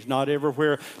everything, and he's not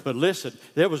everywhere. But listen,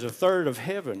 there was a third of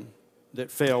heaven that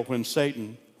fell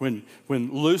when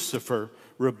Lucifer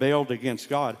rebelled against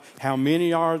God. How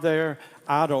many are there?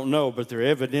 I don't know, but there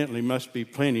evidently must be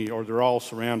plenty, or they're all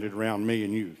surrounded around me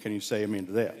and you. Can you say amen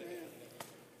to that?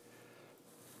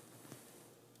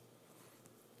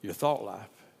 Your thought life.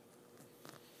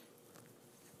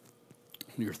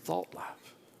 Your thought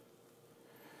life.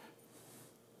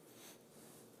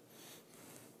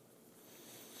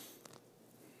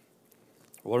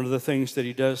 One of the things that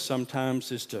he does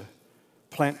sometimes is to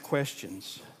plant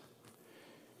questions.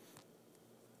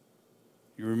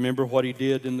 You remember what he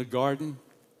did in the garden?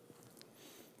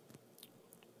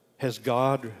 Has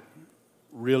God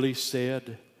really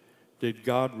said? Did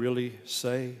God really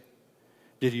say?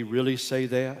 Did he really say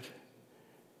that?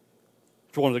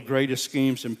 It's one of the greatest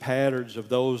schemes and patterns of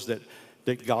those that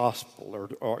gospel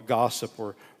or gossip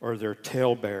or they're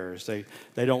talebearers. They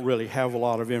don't really have a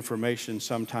lot of information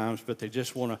sometimes, but they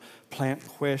just want to plant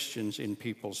questions in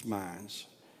people's minds.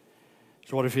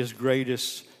 It's one of his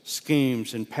greatest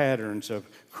schemes and patterns of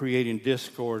creating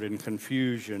discord and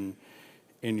confusion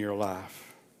in your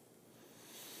life.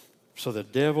 So the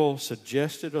devil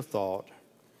suggested a thought,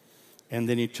 and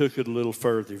then he took it a little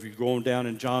further. If you go on down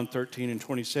in John 13 and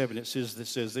 27, it says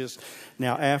this,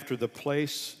 now after the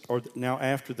piece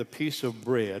of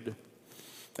bread,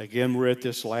 again, we're at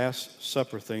this Last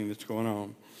Supper thing that's going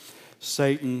on,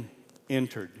 Satan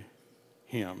entered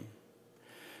him.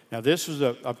 Now, this is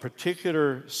a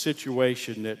particular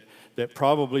situation that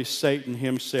probably Satan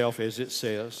himself, as it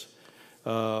says,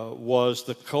 was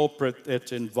the culprit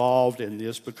that's involved in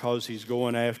this because he's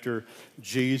going after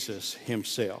Jesus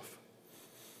himself.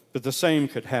 But the same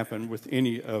could happen with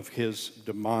any of his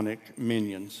demonic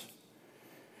minions.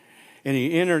 And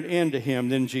he entered into him.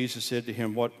 Then Jesus said to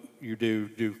him, what you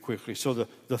do quickly. So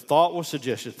the thought was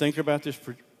suggested. Think about this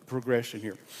progression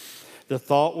here. The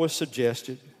thought was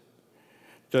suggested.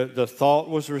 The thought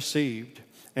was received,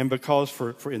 and because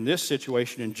for in this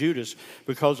situation in Judas,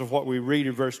 because of what we read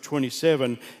in verse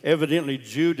 27, evidently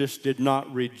Judas did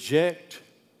not reject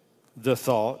the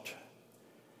thought,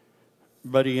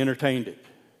 but he entertained it.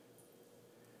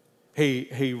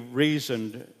 He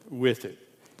reasoned with it.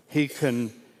 He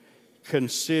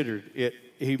considered it.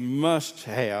 He must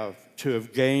have to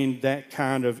have gained that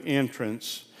kind of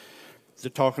entrance. They're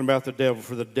talking about the devil.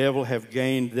 For the devil have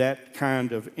gained that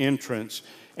kind of entrance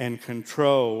and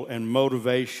control and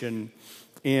motivation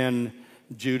in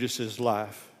Judas's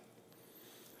life.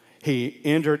 He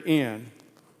entered in.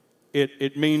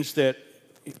 It means that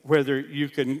whether you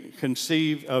can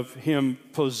conceive of him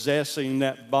possessing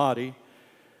that body,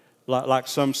 like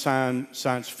some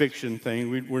science fiction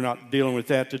thing, we're not dealing with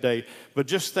that today, but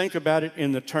just think about it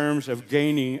in the terms of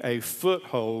gaining a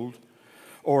foothold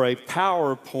or a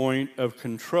power point of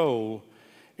control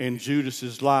in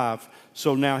Judas's life.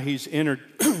 So now he's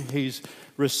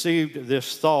received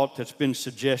this thought that's been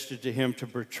suggested to him to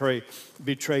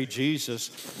betray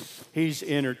Jesus. He's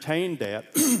entertained that.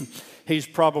 He's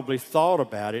probably thought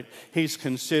about it. He's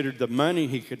considered the money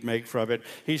he could make from it.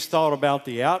 He's thought about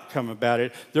the outcome about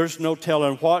it. There's no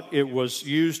telling what it was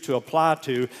used to apply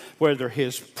to, whether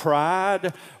his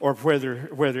pride or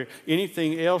whether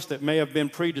anything else that may have been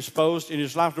predisposed in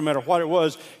his life, no matter what it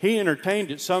was, he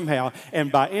entertained it somehow.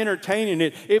 And by entertaining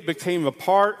it, it became a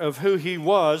part of who he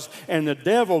was. And the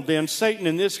devil then, Satan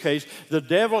in this case, the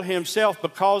devil himself,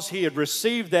 because he had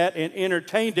received that and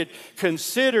entertained it,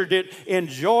 considered it,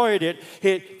 enjoyed it,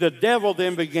 the devil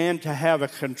then began to have a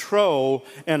control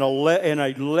and a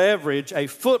leverage, a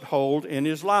foothold in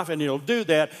his life. And he'll do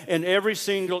that in every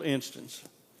single instance.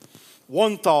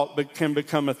 One thought can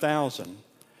become 1,000.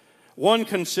 One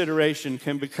consideration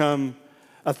can become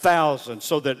 1,000,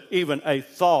 so that even a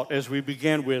thought, as we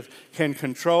began with, can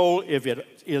control. If it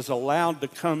is allowed to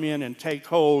come in and take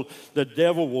hold, the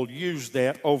devil will use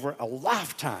that over a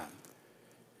lifetime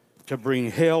to bring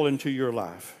hell into your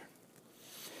life.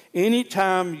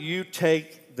 Anytime you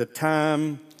take the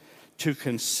time to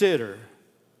consider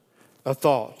a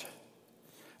thought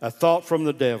from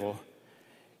the devil,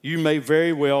 you may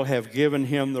very well have given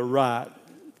him the right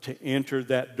to enter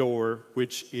that door,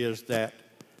 which is that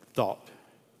thought.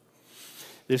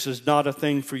 This is not a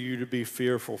thing for you to be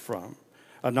fearful from,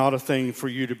 not a thing for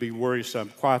you to be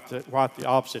worrisome, quite the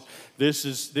opposite. This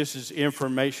is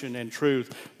information and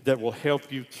truth that will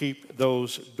help you keep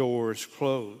those doors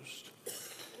closed.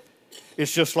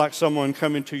 It's just like someone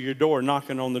coming to your door,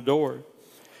 knocking on the door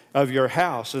of your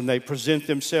house, and they present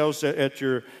themselves at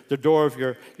the door of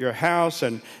your house,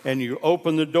 and you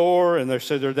open the door, and they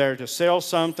say they're there to sell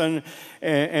something,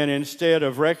 and instead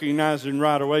of recognizing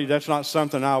right away, that's not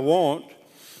something I want,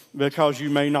 because you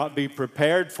may not be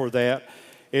prepared for that.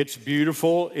 It's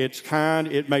beautiful, it's kind,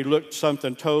 it may look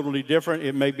something totally different,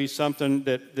 it may be something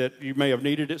that you may have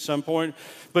needed at some point,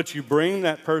 but you bring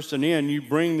that person in, you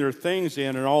bring their things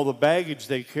in and all the baggage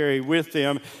they carry with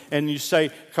them, and you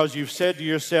say, because you've said to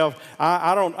yourself,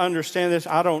 I don't understand this,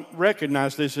 I don't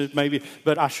recognize this maybe,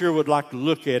 but I sure would like to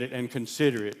look at it and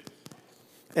consider it.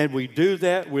 And we do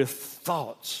that with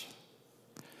thoughts.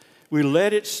 We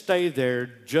let it stay there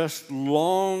just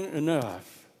long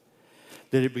enough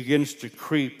that it begins to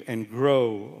creep and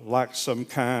grow like some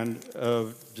kind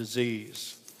of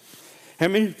disease. How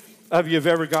many of you have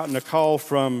ever gotten a call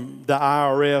from the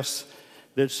IRS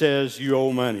that says you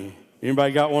owe money?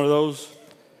 Anybody got one of those?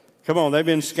 Come on, they've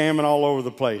been scamming all over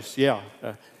the place. Yeah,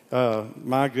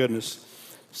 my goodness.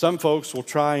 Some folks will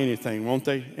try anything, won't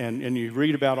they? And you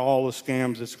read about all the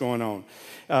scams that's going on.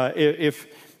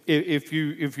 If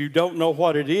you don't know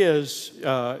what it is,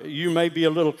 you may be a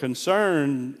little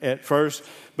concerned at first,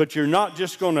 but you're not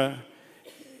just going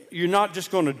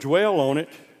to dwell on it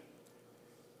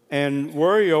and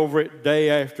worry over it day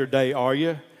after day, are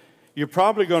you? You're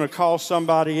probably going to call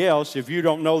somebody else if you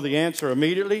don't know the answer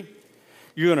immediately.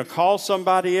 You're going to call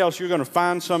somebody else. You're going to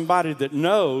find somebody that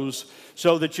knows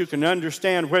so that you can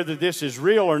understand whether this is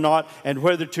real or not and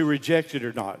whether to reject it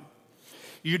or not.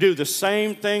 You do the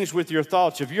same things with your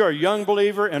thoughts. If you're a young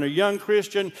believer and a young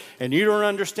Christian and you don't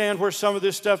understand where some of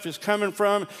this stuff is coming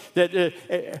from, that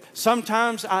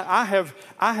sometimes I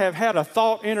have had a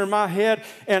thought enter my head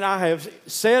and I have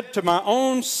said to my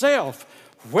own self,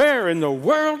 where in the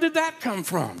world did that come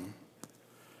from?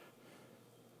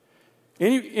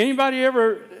 Anybody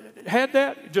ever had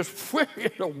that? Just where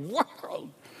in the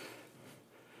world?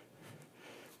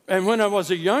 And when I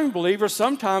was a young believer,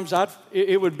 sometimes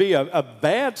it would be a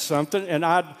bad something, and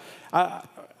I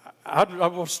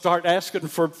would start asking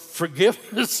for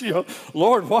forgiveness.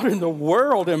 Lord, what in the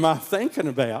world am I thinking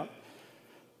about?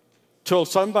 Till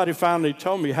somebody finally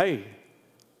told me, hey,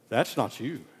 that's not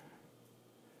you.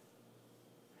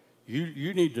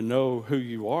 You need to know who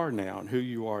you are now and who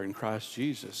you are in Christ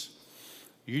Jesus.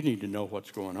 You need to know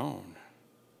what's going on.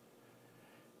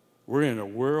 We're in a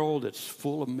world that's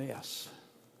full of mess.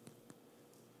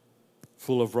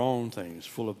 Full of wrong things,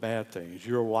 full of bad things.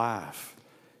 Your life,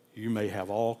 you may have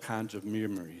all kinds of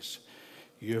memories.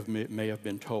 You may have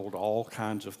been told all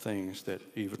kinds of things that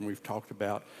even we've talked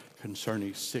about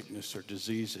concerning sickness or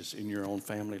diseases in your own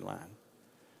family line.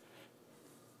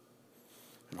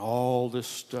 And all this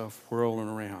stuff whirling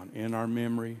around in our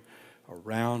memory,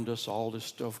 around us, all this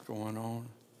stuff going on.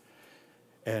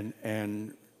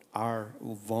 And our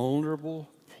vulnerable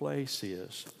place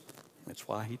is, that's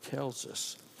why he tells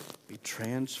us, be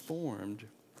transformed,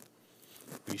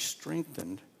 be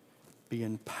strengthened, be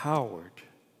empowered,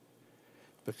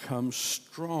 become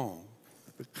strong,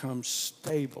 become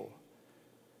stable,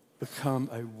 become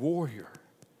a warrior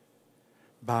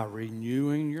by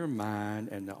renewing your mind.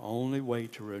 And the only way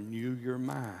to renew your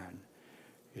mind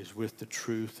is with the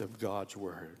truth of God's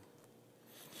Word.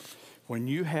 When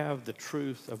you have the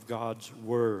truth of God's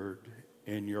Word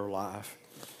in your life,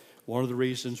 one of the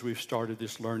reasons we've started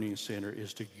this learning center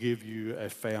is to give you a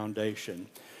foundation.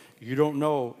 You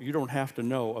don't have to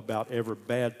know about every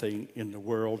bad thing in the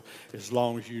world as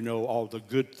long as you know all the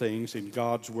good things in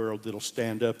God's world that'll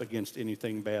stand up against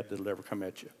anything bad that'll ever come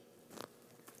at you.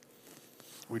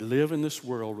 We live in this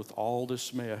world with all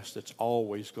this mess that's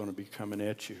always going to be coming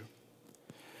at you.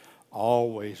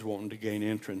 Always wanting to gain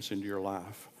entrance into your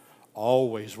life.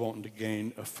 Always wanting to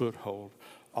gain a foothold.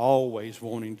 Always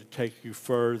wanting to take you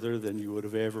further than you would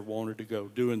have ever wanted to go,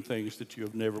 doing things that you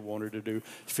have never wanted to do,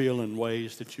 feeling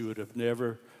ways that you would have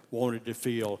never wanted to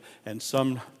feel. And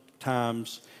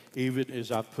sometimes, even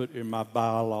as I put in my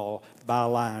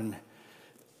byline,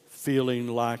 feeling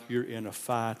like you're in a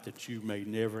fight that you may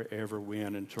never, ever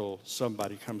win until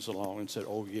somebody comes along and said,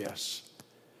 oh, yes,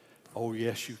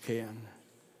 you can.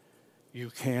 You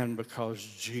can, because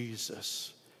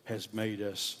Jesus has made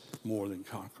us more than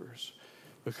conquerors.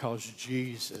 Because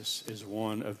Jesus is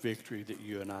one of victory that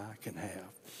you and I can have.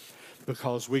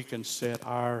 Because we can set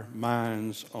our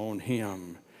minds on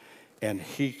him, and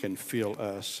he can fill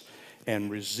us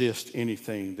and resist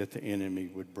anything that the enemy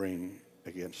would bring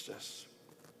against us.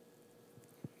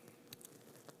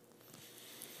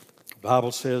 The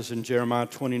Bible says in Jeremiah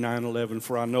 29:11,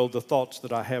 "For I know the thoughts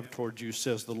that I have toward you,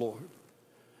 says the Lord.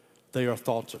 They are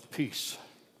thoughts of peace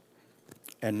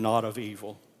and not of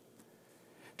evil,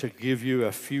 to give you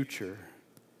a future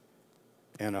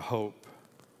and a hope."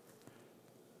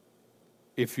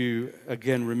 If you,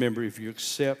 again, remember, if you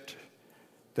accept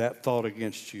that thought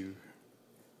against you,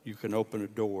 you can open a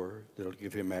door that'll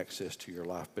give him access to your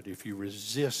life. But if you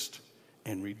resist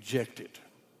and reject it,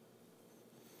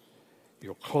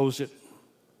 you'll close it,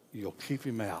 you'll keep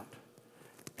him out,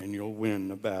 and you'll win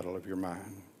the battle of your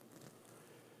mind.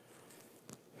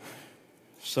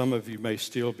 Some of you may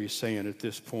still be saying at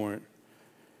this point,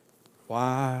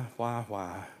 why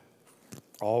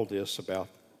all this about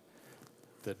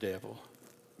the devil?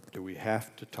 Do we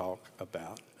have to talk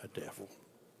about a devil?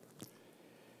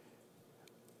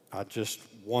 I just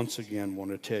once again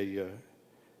want to tell you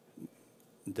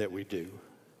that we do.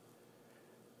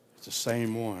 It's the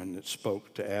same one that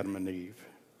spoke to Adam and Eve.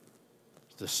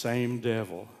 It's the same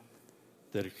devil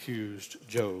that accused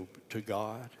Job to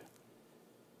God.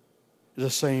 The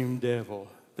same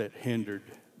devil that hindered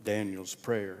Daniel's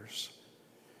prayers.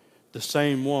 The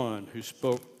same one who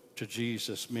spoke to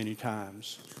Jesus many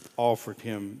times, offered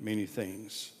him many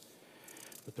things.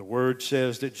 But the word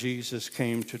says that Jesus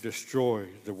came to destroy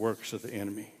the works of the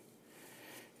enemy.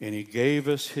 And he gave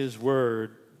us his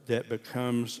word that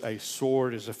becomes a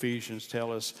sword, as Ephesians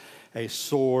tell us, a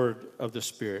sword of the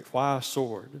Spirit. Why a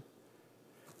sword?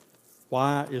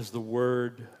 Why is the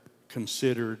word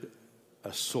considered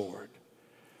a sword?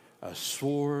 A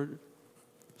sword,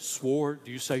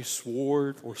 do you say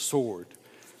sword or sword?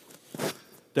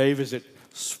 Dave, is it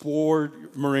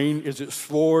sword? Marine, is it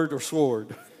sword or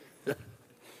sword? A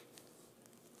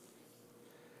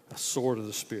sword of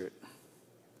the Spirit.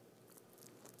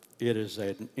 It is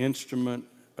an instrument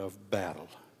of battle.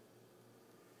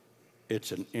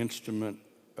 It's an instrument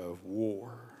of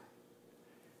war.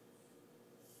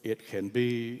 It can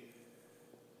be,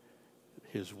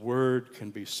 his word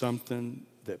can be something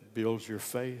that builds your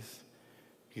faith,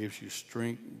 gives you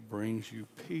strength, brings you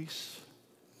peace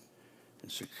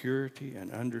and security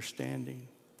and understanding.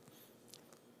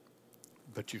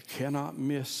 But you cannot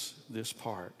miss this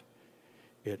part.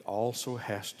 It also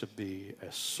has to be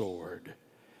a sword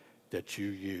that you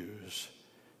use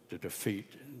to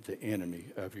defeat the enemy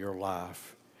of your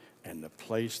life. And the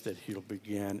place that he'll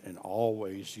begin and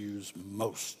always use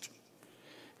most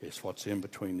is what's in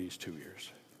between these two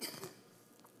ears.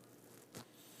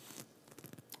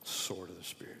 Sword of the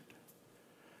Spirit.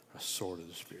 A sword of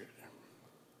the Spirit.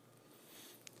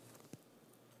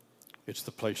 It's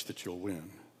the place that you'll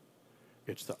win.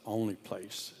 It's the only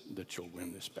place that you'll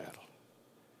win this battle.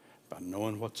 By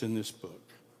knowing what's in this book,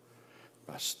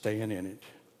 by staying in it,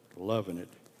 loving it,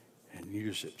 and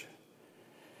use it.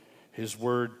 His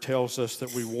word tells us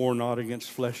that we war not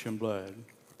against flesh and blood,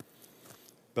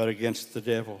 but against the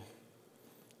devil.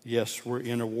 Yes, we're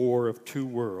in a war of two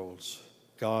worlds,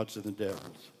 God's and the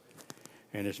devil's,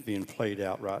 and it's being played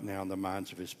out right now in the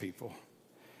minds of his people.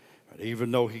 But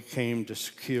even though he came to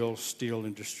kill, steal,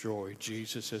 and destroy,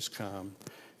 Jesus has come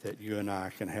that you and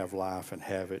I can have life and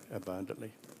have it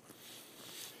abundantly.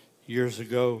 Years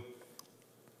ago,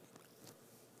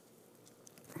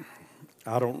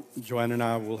 Joanne and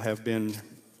I will have been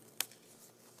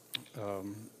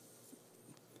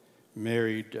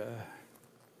married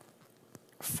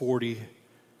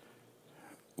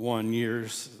 41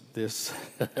 years.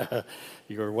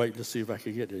 You were waiting to see if I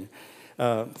could get to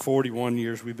 41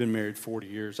 years. We've been married 40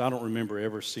 years. I don't remember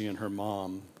ever seeing her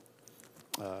mom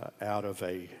out of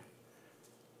a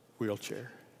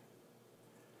wheelchair.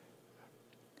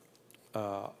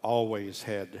 Always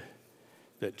had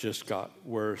that just got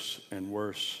worse and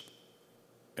worse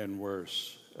and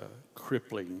worse,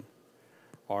 crippling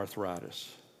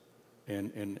arthritis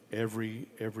in every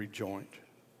joint.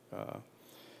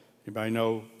 Anybody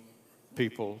know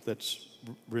people that's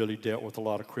really dealt with a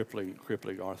lot of crippling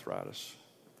arthritis?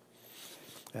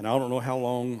 And I don't know how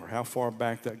long or how far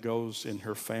back that goes in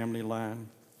her family line,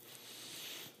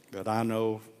 but I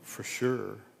know for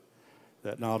sure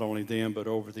that not only then, but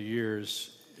over the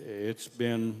years, it's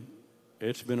been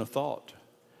a thought.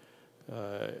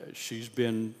 She's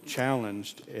been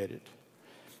challenged at it.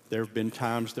 There have been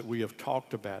times that we have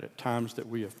talked about it, times that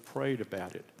we have prayed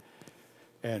about it,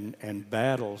 and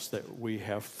battles that we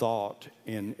have thought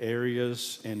in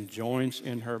areas and joints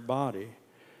in her body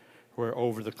where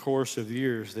over the course of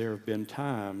years there have been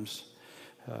times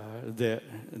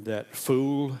that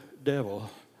fool devil,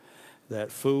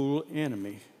 that fool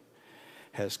enemy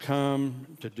has come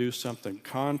to do something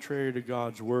contrary to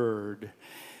God's word,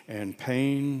 and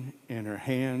pain in her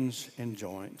hands and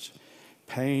joints,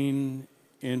 pain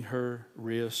in her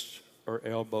wrists or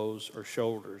elbows or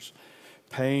shoulders,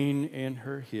 pain in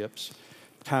her hips,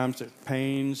 times it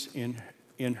pains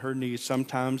in her knees,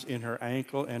 sometimes in her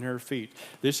ankle and her feet.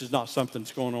 This is not something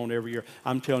that's going on every year.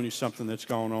 I'm telling you something that's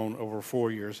gone on over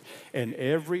 4 years. And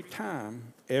every time,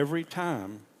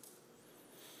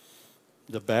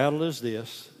 the battle is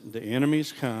this: the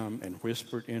enemy's come and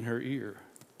whispered in her ear.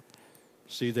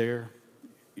 See there,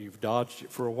 you've dodged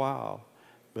it for a while,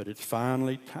 but it's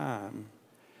finally time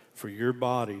for your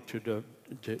body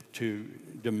to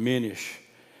diminish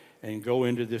and go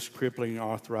into this crippling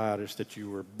arthritis that you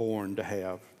were born to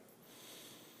have.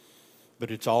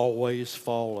 But it's always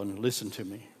fallen, listen to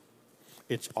me,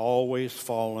 it's always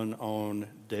fallen on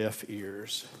deaf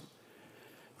ears.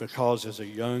 Because as a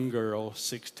young girl,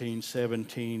 16,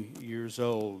 17 years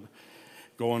old,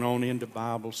 going on into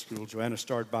Bible school, Joanna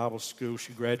started Bible school.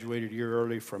 She graduated a year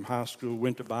early from high school,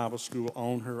 went to Bible school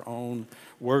on her own,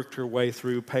 worked her way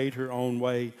through, paid her own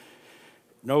way.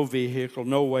 No vehicle,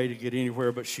 no way to get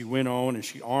anywhere, but she went on and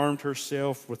she armed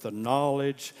herself with the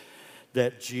knowledge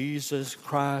that Jesus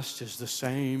Christ is the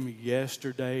same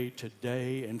yesterday,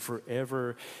 today, and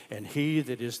forever. And he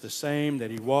that is the same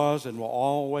that he was and will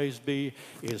always be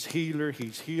is healer.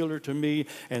 He's healer to me.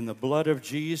 And the blood of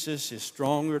Jesus is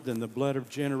stronger than the blood of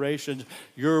generations.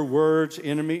 Your words,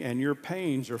 enemy, and your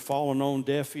pains are falling on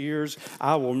deaf ears.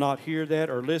 I will not hear that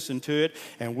or listen to it.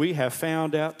 And we have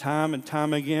found out time and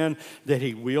time again that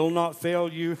he will not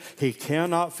fail you. He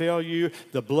cannot fail you.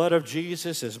 The blood of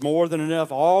Jesus is more than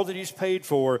enough. All that he's paid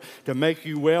for to make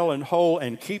you well and whole,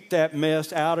 and keep that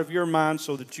mess out of your mind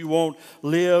so that you won't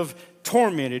live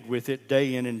tormented with it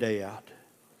day in and day out.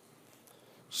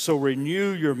 So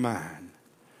renew your mind.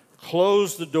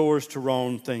 Close the doors to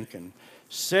wrong thinking.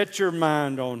 Set your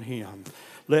mind on him.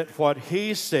 Let what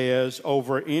he says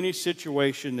over any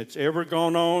situation that's ever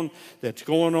gone on, that's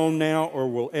going on now, or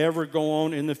will ever go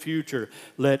on in the future,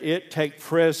 let it take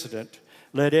precedent.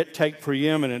 Let it take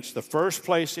preeminence. The first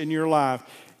place in your life,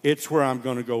 it's where I'm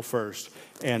going to go first.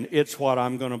 And it's what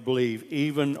I'm going to believe,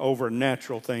 even over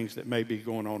natural things that may be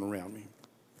going on around me.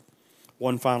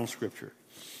 One final scripture.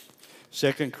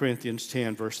 2 Corinthians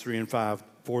 10, verse 3 and 5.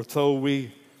 For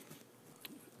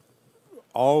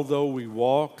although we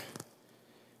walk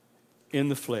in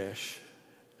the flesh,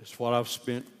 is what I've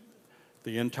spent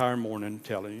the entire morning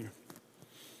telling you.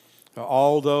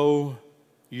 Although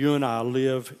you and I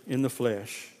live in the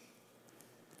flesh,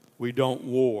 we don't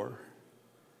war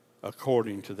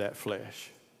according to that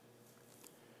flesh.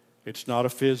 It's not a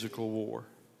physical war.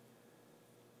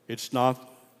 It's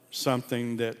not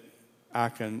something that I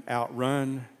can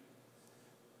outrun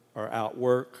or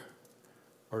outwork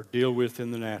or deal with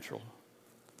in the natural.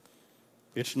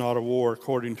 It's not a war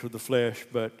according to the flesh,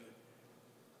 but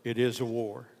it is a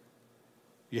war.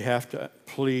 You have to,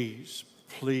 please,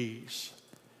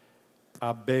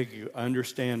 I beg you,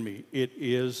 understand me. It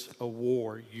is a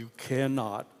war. You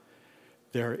cannot.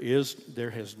 There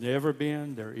has never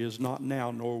been, there is not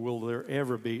now, nor will there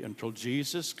ever be until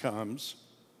Jesus comes.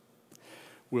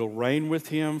 We'll reign with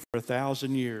him for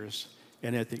 1,000 years.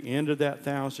 And at the end of that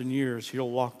 1,000 years,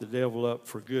 he'll lock the devil up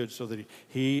for good so that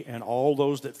he and all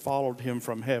those that followed him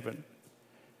from heaven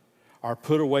are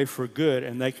put away for good,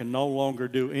 and they can no longer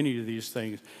do any of these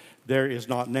things. There is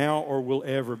not now or will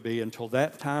ever be until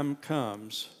that time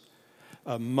comes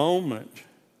a moment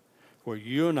where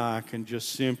you and I can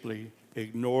just simply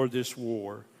ignore this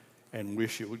war and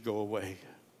wish it would go away.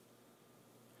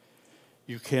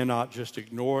 You cannot just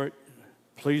ignore it.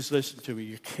 Please listen to me.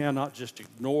 You cannot just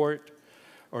ignore it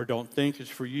or don't think it's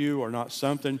for you or not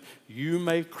something. You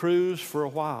may cruise for a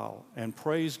while, and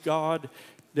praise God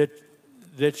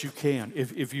that you can,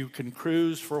 if you can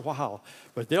cruise for a while.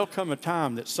 But there'll come a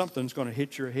time that something's going to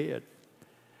hit your head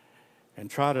and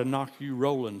try to knock you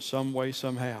rolling some way,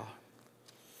 somehow.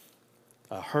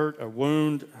 A hurt, a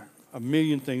wound, a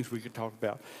million things we could talk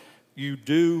about. We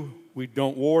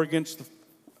don't war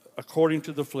according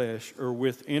to the flesh or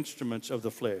with instruments of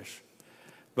the flesh,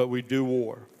 but we do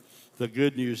war. The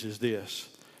good news is this: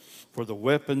 for the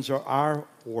weapons are our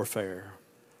warfare.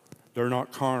 They're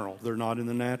not carnal, they're not in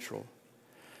the natural,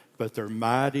 but they're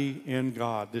mighty in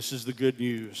God. This is the good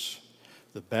news.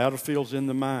 The battlefield's in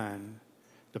the mind,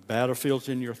 the battlefield's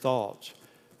in your thoughts,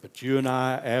 but you and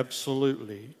I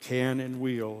absolutely can and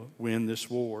will win this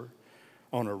war.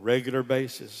 on a regular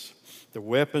basis. The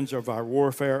weapons of our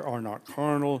warfare are not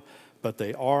carnal, but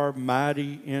they are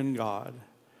mighty in God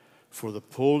for the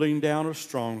pulling down of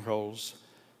strongholds,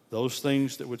 those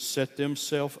things that would set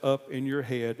themselves up in your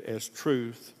head as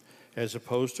truth as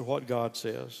opposed to what God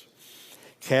says.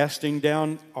 Casting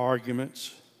down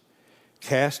arguments,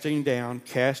 casting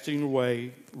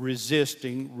away,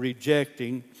 resisting,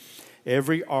 rejecting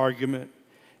every argument,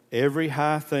 every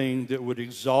high thing that would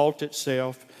exalt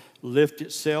itself, lift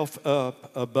itself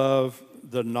up above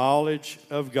the knowledge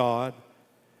of God.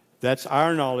 That's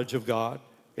our knowledge of God.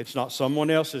 It's not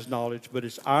someone else's knowledge, but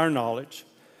it's our knowledge.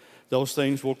 Those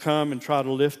things will come and try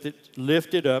to lift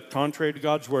it up, contrary to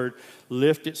God's word,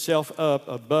 lift itself up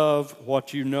above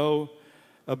what you know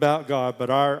about God. But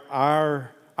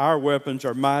our weapons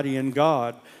are mighty in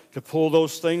God to pull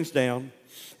those things down.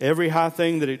 Every high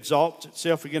thing that exalts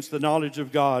itself against the knowledge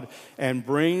of God, and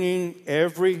bringing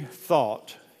every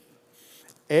thought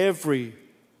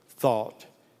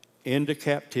into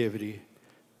captivity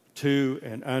to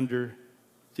and under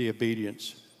the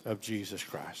obedience of Jesus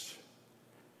Christ.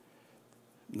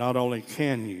 Not only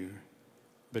can you,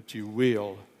 but you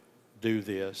will do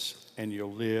this, and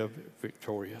you'll live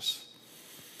victorious.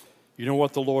 You know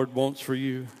what the Lord wants for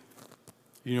you?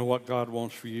 You know what God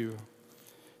wants for you?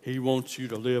 He wants you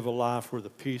to live a life where the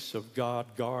peace of God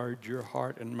guards your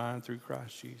heart and mind through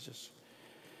Christ Jesus.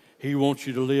 He wants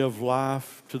you to live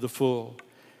life to the full.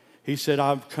 He said,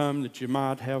 I've come that you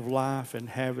might have life and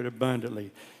have it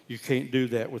abundantly. You can't do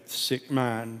that with the sick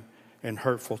mind and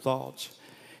hurtful thoughts.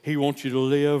 He wants you to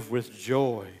live with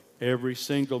joy every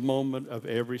single moment of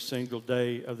every single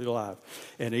day of your life.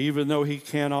 And even though He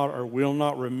cannot or will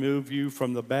not remove you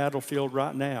from the battlefield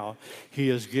right now, He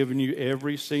has given you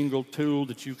every single tool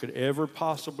that you could ever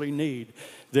possibly need.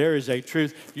 There is a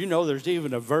truth. You know, there's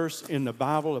even a verse in the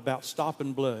Bible about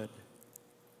stopping blood.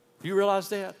 Do you realize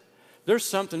that? There's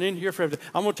something in here for everything.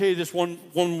 I'm going to tell you this one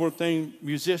more thing.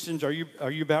 Musicians, are you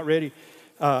about ready?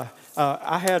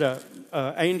 I had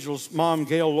Angel's mom,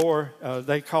 Gail Lore.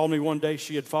 They called me one day.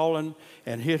 She had fallen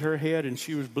and hit her head, and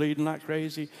she was bleeding like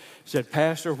crazy. Said,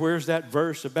 Pastor, where's that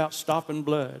verse about stopping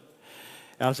blood?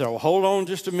 And I said, well, hold on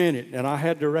just a minute. And I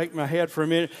had to rake my head for a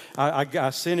minute.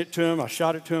 I sent it to him. I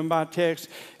shot it to him by text.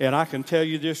 And I can tell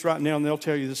you this right now, and they'll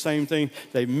tell you the same thing.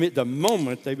 The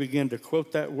moment they began to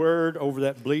quote that word over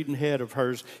that bleeding head of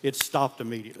hers, it stopped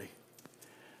immediately.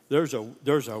 There's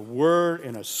a word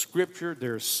and a scripture.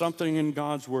 There's something in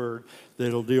God's word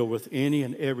that'll deal with any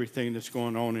and everything that's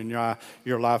going on in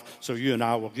your life. So you and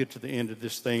I will get to the end of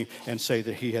this thing and say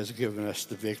that He has given us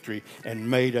the victory and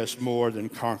made us more than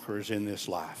conquerors in this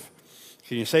life.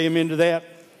 Can you say amen to that?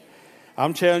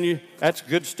 I'm telling you, that's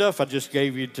good stuff I just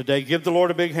gave you today. Give the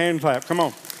Lord a big hand clap. Come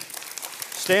on.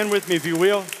 Stand with me if you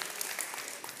will.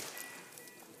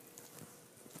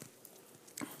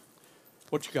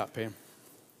 What you got, Pam?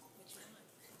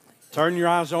 Turn your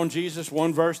eyes on Jesus,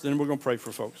 one verse, then we're going to pray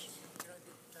for folks.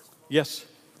 Yes.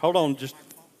 Hold on. Just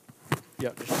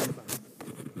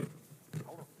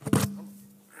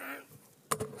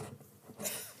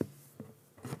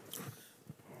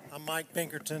I'm Mike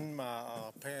Pinkerton. My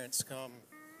parents come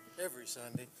every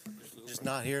Sunday, just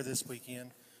not here this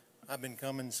weekend. I've been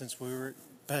coming since we were at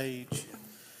Page.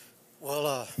 Well,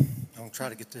 I'm going to try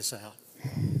to get this out.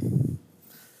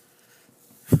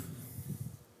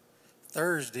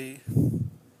 Thursday,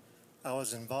 I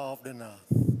was involved in a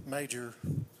major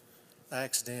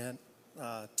accident.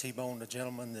 T-boned a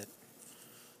gentleman that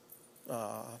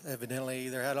evidently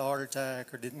either had a heart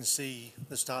attack or didn't see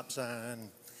the stop sign.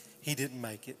 He didn't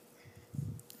make it.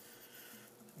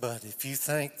 But if you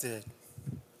think that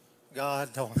God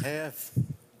don't have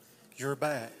your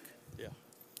back, yeah.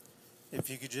 If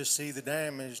you could just see the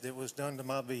damage that was done to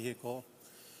my vehicle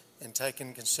and take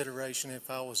in consideration if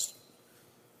I was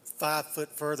 5 foot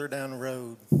further down the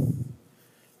road,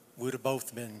 we'd have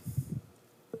both been,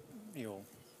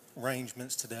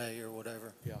 arrangements today or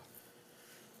whatever. Yeah.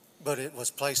 But it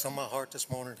was placed on my heart this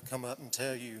morning to come up and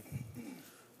tell you,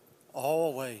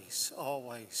 always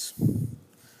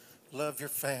love your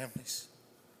families.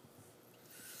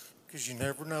 Because you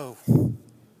never know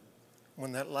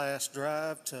when that last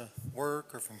drive to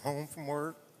work or from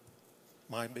work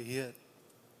might be it.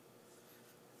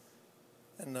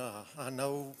 And I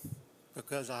know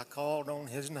because I called on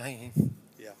His name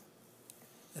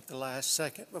at the last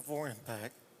second before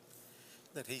impact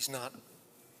that He's not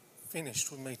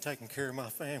finished with me taking care of my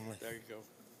family. There you go.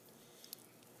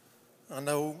 I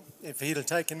know if He'd have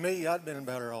taken me, I'd been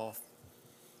better off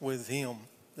with Him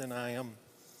than I am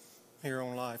here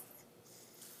on life.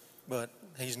 But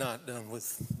He's not done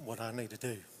with what I need to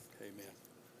do. Amen.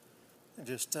 And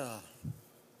just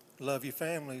love your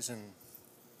families and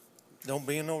don't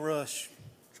be in no rush.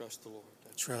 Trust the Lord.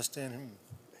 Trust in Him.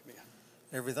 Amen.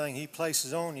 Everything He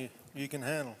places on you, you can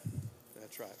handle.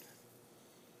 That's right.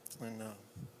 And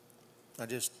I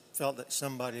just felt that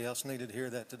somebody else needed to hear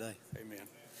that today. Amen.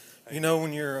 You know,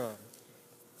 when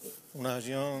I was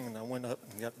young and I went up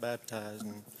and got baptized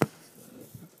and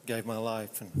gave my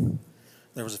life, and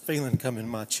there was a feeling come in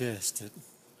my chest that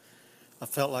I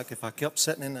felt like if I kept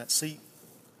sitting in that seat,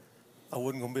 I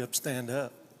wasn't going to be able to stand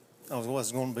up. I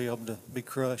wasn't going to be able to be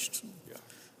crushed. Yeah.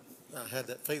 I had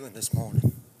that feeling this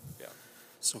morning. Yeah.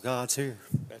 So God's here.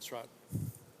 That's right.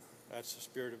 That's the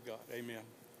Spirit of God. Amen.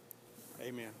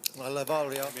 Amen. I love all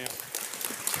of y'all. Amen.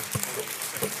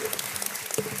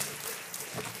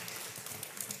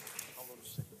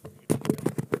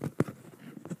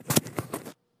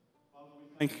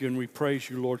 Thank you and we praise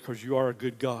you, Lord, because you are a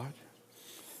good God.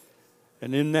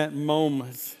 And in that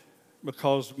moment,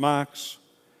 because Mike's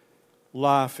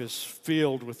life is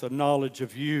filled with the knowledge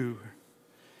of you,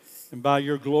 and by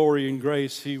your glory and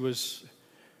grace, he was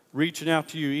reaching out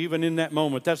to you. Even in that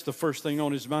moment, that's the first thing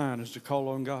on his mind, is to call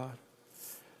on God.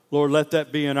 Lord, let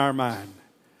that be in our mind.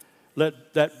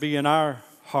 Let that be in our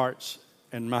hearts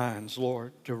and minds,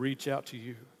 Lord, to reach out to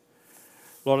you.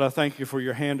 Lord, I thank you for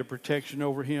your hand of protection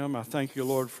over him. I thank you,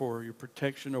 Lord, for your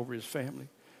protection over his family.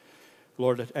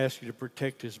 Lord, I ask you to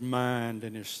protect his mind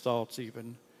and his thoughts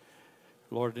even.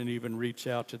 Lord, and even reach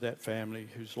out to that family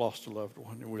who's lost a loved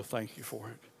one, and we'll thank you for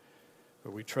it.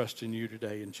 But we trust in you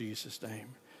today in Jesus'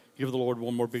 name. Give the Lord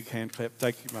one more big hand clap.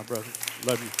 Thank you, my brother.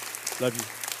 Love you. Love you.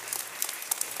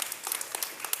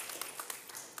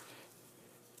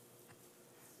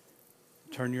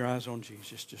 Turn your eyes on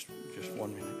Jesus just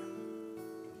 1 minute.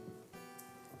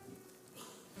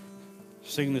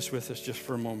 Sing this with us just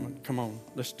for a moment. Come on,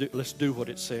 let's do what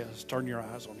it says. Turn your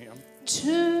eyes on him.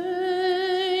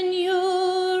 Turn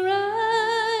your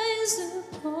eyes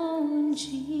upon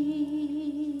Jesus.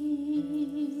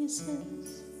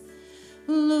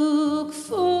 Look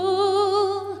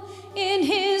full in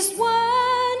his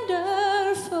wonderful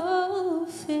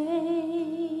face,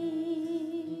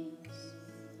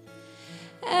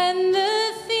 and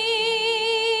the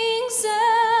things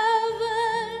of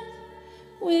earth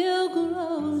will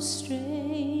grow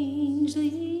strangely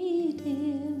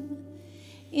dim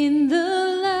in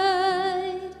the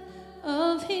light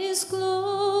of his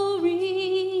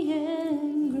glory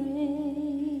and grace.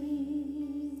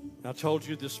 I told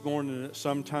you this morning that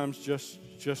sometimes just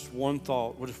one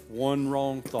thought, what if one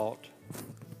wrong thought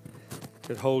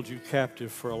could hold you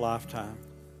captive for a lifetime?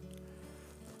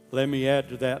 Let me add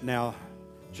to that now,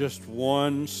 just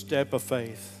one step of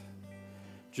faith,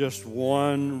 just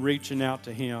one reaching out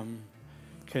to him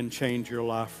can change your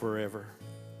life forever.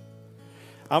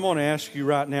 I'm going to ask you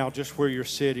right now, just where you're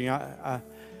sitting, I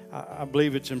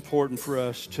believe it's important for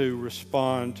us to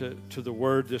respond to the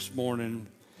word this morning.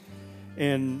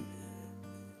 And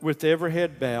with every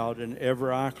head bowed and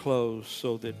every eye closed,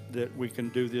 so that we can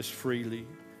do this freely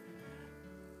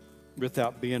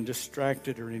without being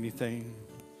distracted or anything.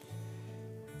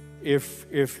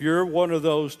 If you're one of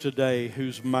those today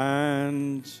whose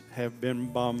minds have been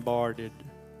bombarded,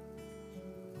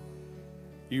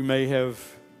 you may have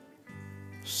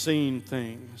seen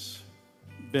things,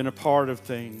 been a part of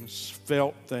things,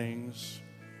 felt things,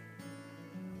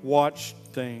 watched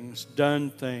things, done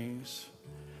things.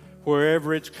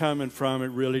 Wherever it's coming from, it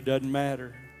really doesn't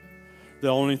matter. The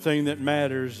only thing that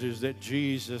matters is that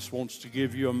Jesus wants to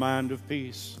give you a mind of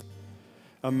peace,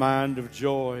 a mind of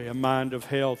joy, a mind of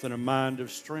health, and a mind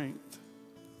of strength.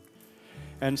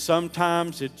 And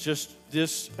sometimes it's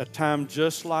just a time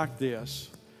just like this,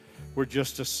 where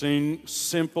just a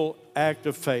simple act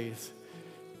of faith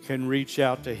can reach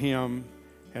out to him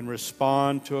and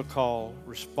respond to a call,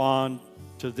 respond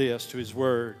to this, to his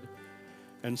word,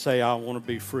 and say, I want to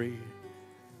be free.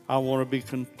 I want to be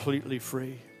completely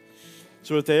free.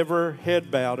 So with every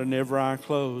head bowed and every eye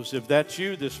closed, if that's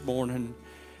you this morning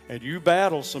and you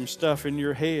battle some stuff in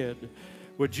your head,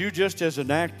 would you just as an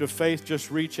act of faith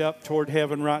just reach up toward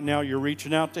heaven right now? You're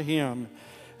reaching out to him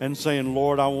and saying,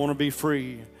 Lord, I want to be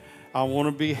free. I want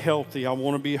to be healthy. I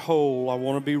want to be whole. I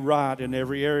want to be right in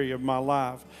every area of my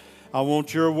life. I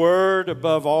want your word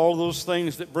above all those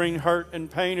things that bring hurt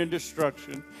and pain and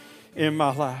destruction in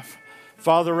my life.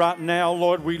 Father, right now,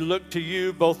 Lord, we look to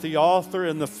you, both the author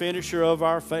and the finisher of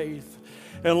our faith.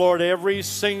 And Lord, every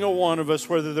single one of us,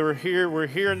 whether we're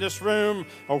here in this room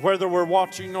or whether we're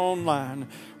watching online,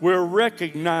 we're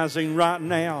recognizing right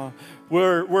now.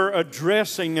 We're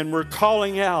addressing and we're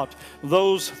calling out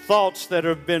those thoughts that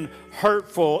have been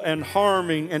hurtful and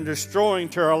harming and destroying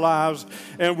to our lives,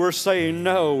 and we're saying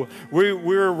no.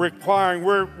 We're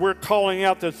calling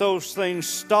out that those things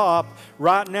stop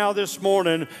right now this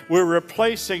morning. We're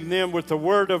replacing them with the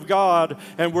Word of God,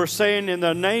 and we're saying in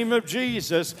the name of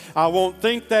Jesus, I won't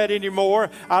think that anymore.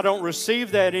 I don't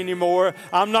receive that anymore.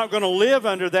 I'm not going to live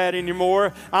under that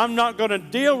anymore. I'm not going to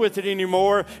deal with it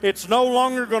anymore. It's no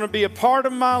longer going to be a part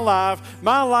of my life.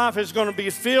 My life is going to be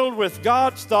filled with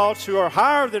God's thoughts who are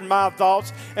higher than my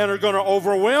thoughts and are going to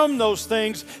overwhelm those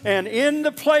things. And in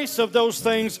the place of those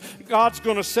things, God's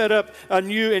going to set up a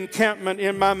new encampment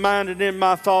in my mind and in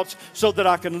my thoughts so that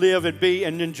I can live and be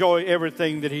and enjoy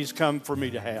everything that He's come for me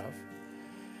to have.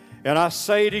 And I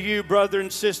say to you, brother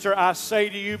and sister, I say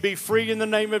to you, be free in the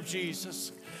name of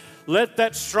Jesus. Let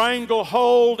that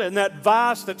stranglehold and that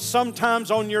vice that's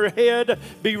sometimes on your head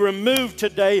be removed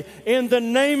today in the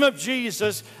name of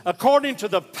Jesus, according to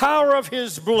the power of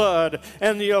His blood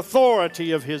and the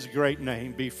authority of His great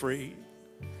name. Be free.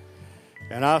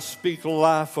 And I speak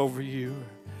life over you.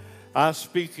 I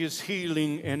speak His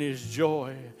healing and His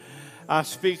joy. I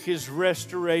speak His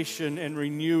restoration and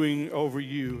renewing over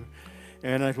you.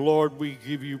 And Lord, we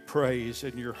give you praise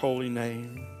in your holy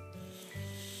name.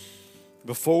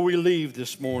 Before we leave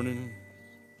this morning,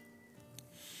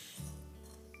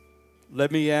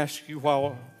 let me ask you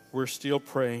while we're still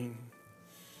praying,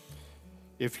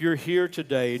 if you're here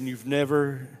today and you've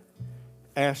never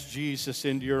asked Jesus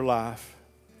into your life,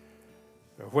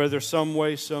 or whether some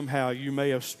way, somehow, you may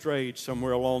have strayed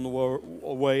somewhere along the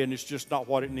way and it's just not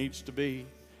what it needs to be,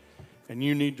 and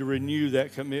you need to renew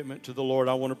that commitment to the Lord,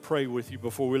 I want to pray with you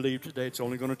before we leave today. It's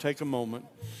only going to take a moment.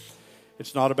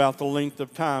 It's not about the length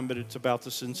of time, but it's about the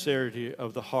sincerity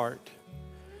of the heart.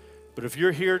 But if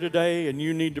you're here today and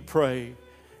you need to pray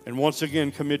and once again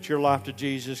commit your life to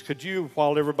Jesus, could you,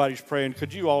 while everybody's praying,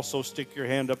 could you also stick your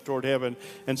hand up toward heaven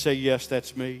and say, yes,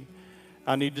 that's me.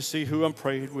 I need to see who I'm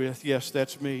praying with. Yes,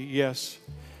 that's me. Yes.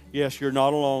 Yes, you're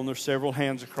not alone. There's several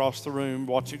hands across the room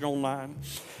watching online.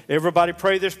 Everybody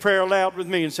pray this prayer aloud with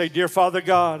me and say, Dear Father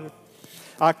God,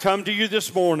 I come to you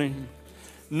this morning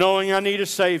knowing I need a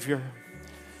Savior.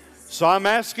 So I'm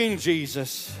asking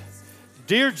Jesus,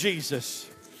 dear Jesus,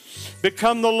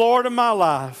 become the Lord of my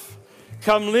life.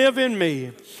 Come live in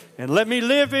me and let me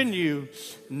live in you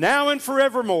now and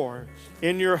forevermore.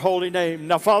 In your holy name.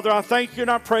 Now, Father, I thank you and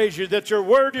I praise you that your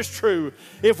word is true.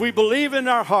 If we believe in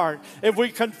our heart, if we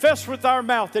confess with our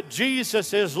mouth that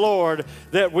Jesus is Lord,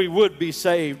 that we would be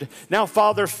saved. Now,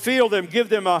 Father, fill them, give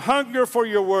them a hunger for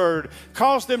your word.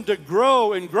 Cause them to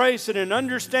grow in grace and in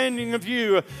understanding of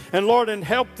you. And Lord, and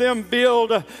help them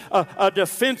build a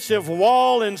defensive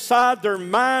wall inside their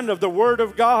mind of the word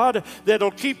of God that'll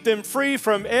keep them free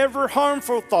from every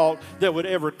harmful thought that would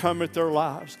ever come at their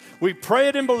lives. We pray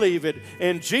it and believe it.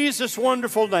 In Jesus'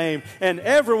 wonderful name, and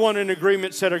everyone in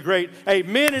agreement said a great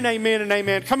amen and amen and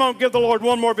amen. Come on, give the Lord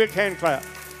one more big hand clap.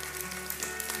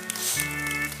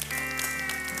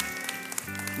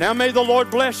 Now may the Lord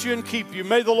bless you and keep you.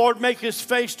 May the Lord make His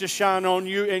face to shine on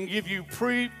you and give you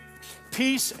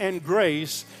peace and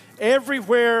grace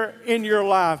everywhere in your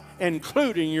life,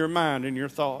 including your mind and your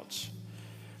thoughts.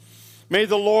 May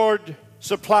the Lord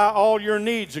supply all your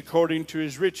needs according to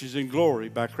His riches and glory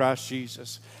by Christ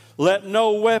Jesus. Let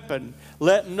no weapon,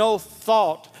 let no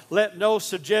thought, let no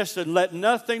suggestion, let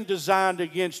nothing designed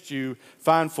against you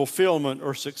find fulfillment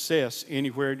or success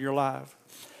anywhere in your life.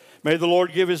 May the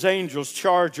Lord give His angels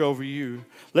charge over you.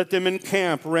 Let them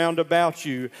encamp round about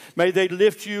you. May they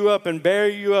lift you up and bear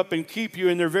you up and keep you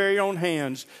in their very own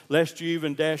hands, lest you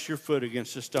even dash your foot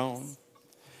against a stone.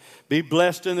 Be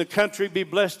blessed in the country, be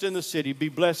blessed in the city, be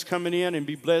blessed coming in and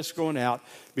be blessed going out.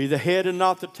 Be the head and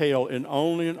not the tail, and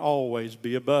only and always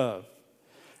be above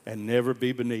and never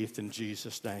be beneath, in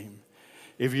Jesus' name.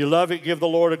 If you love it, give the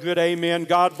Lord a good amen.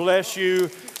 God bless you.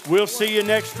 We'll see you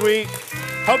next week.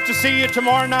 Hope to see you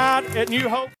tomorrow night at New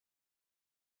Hope.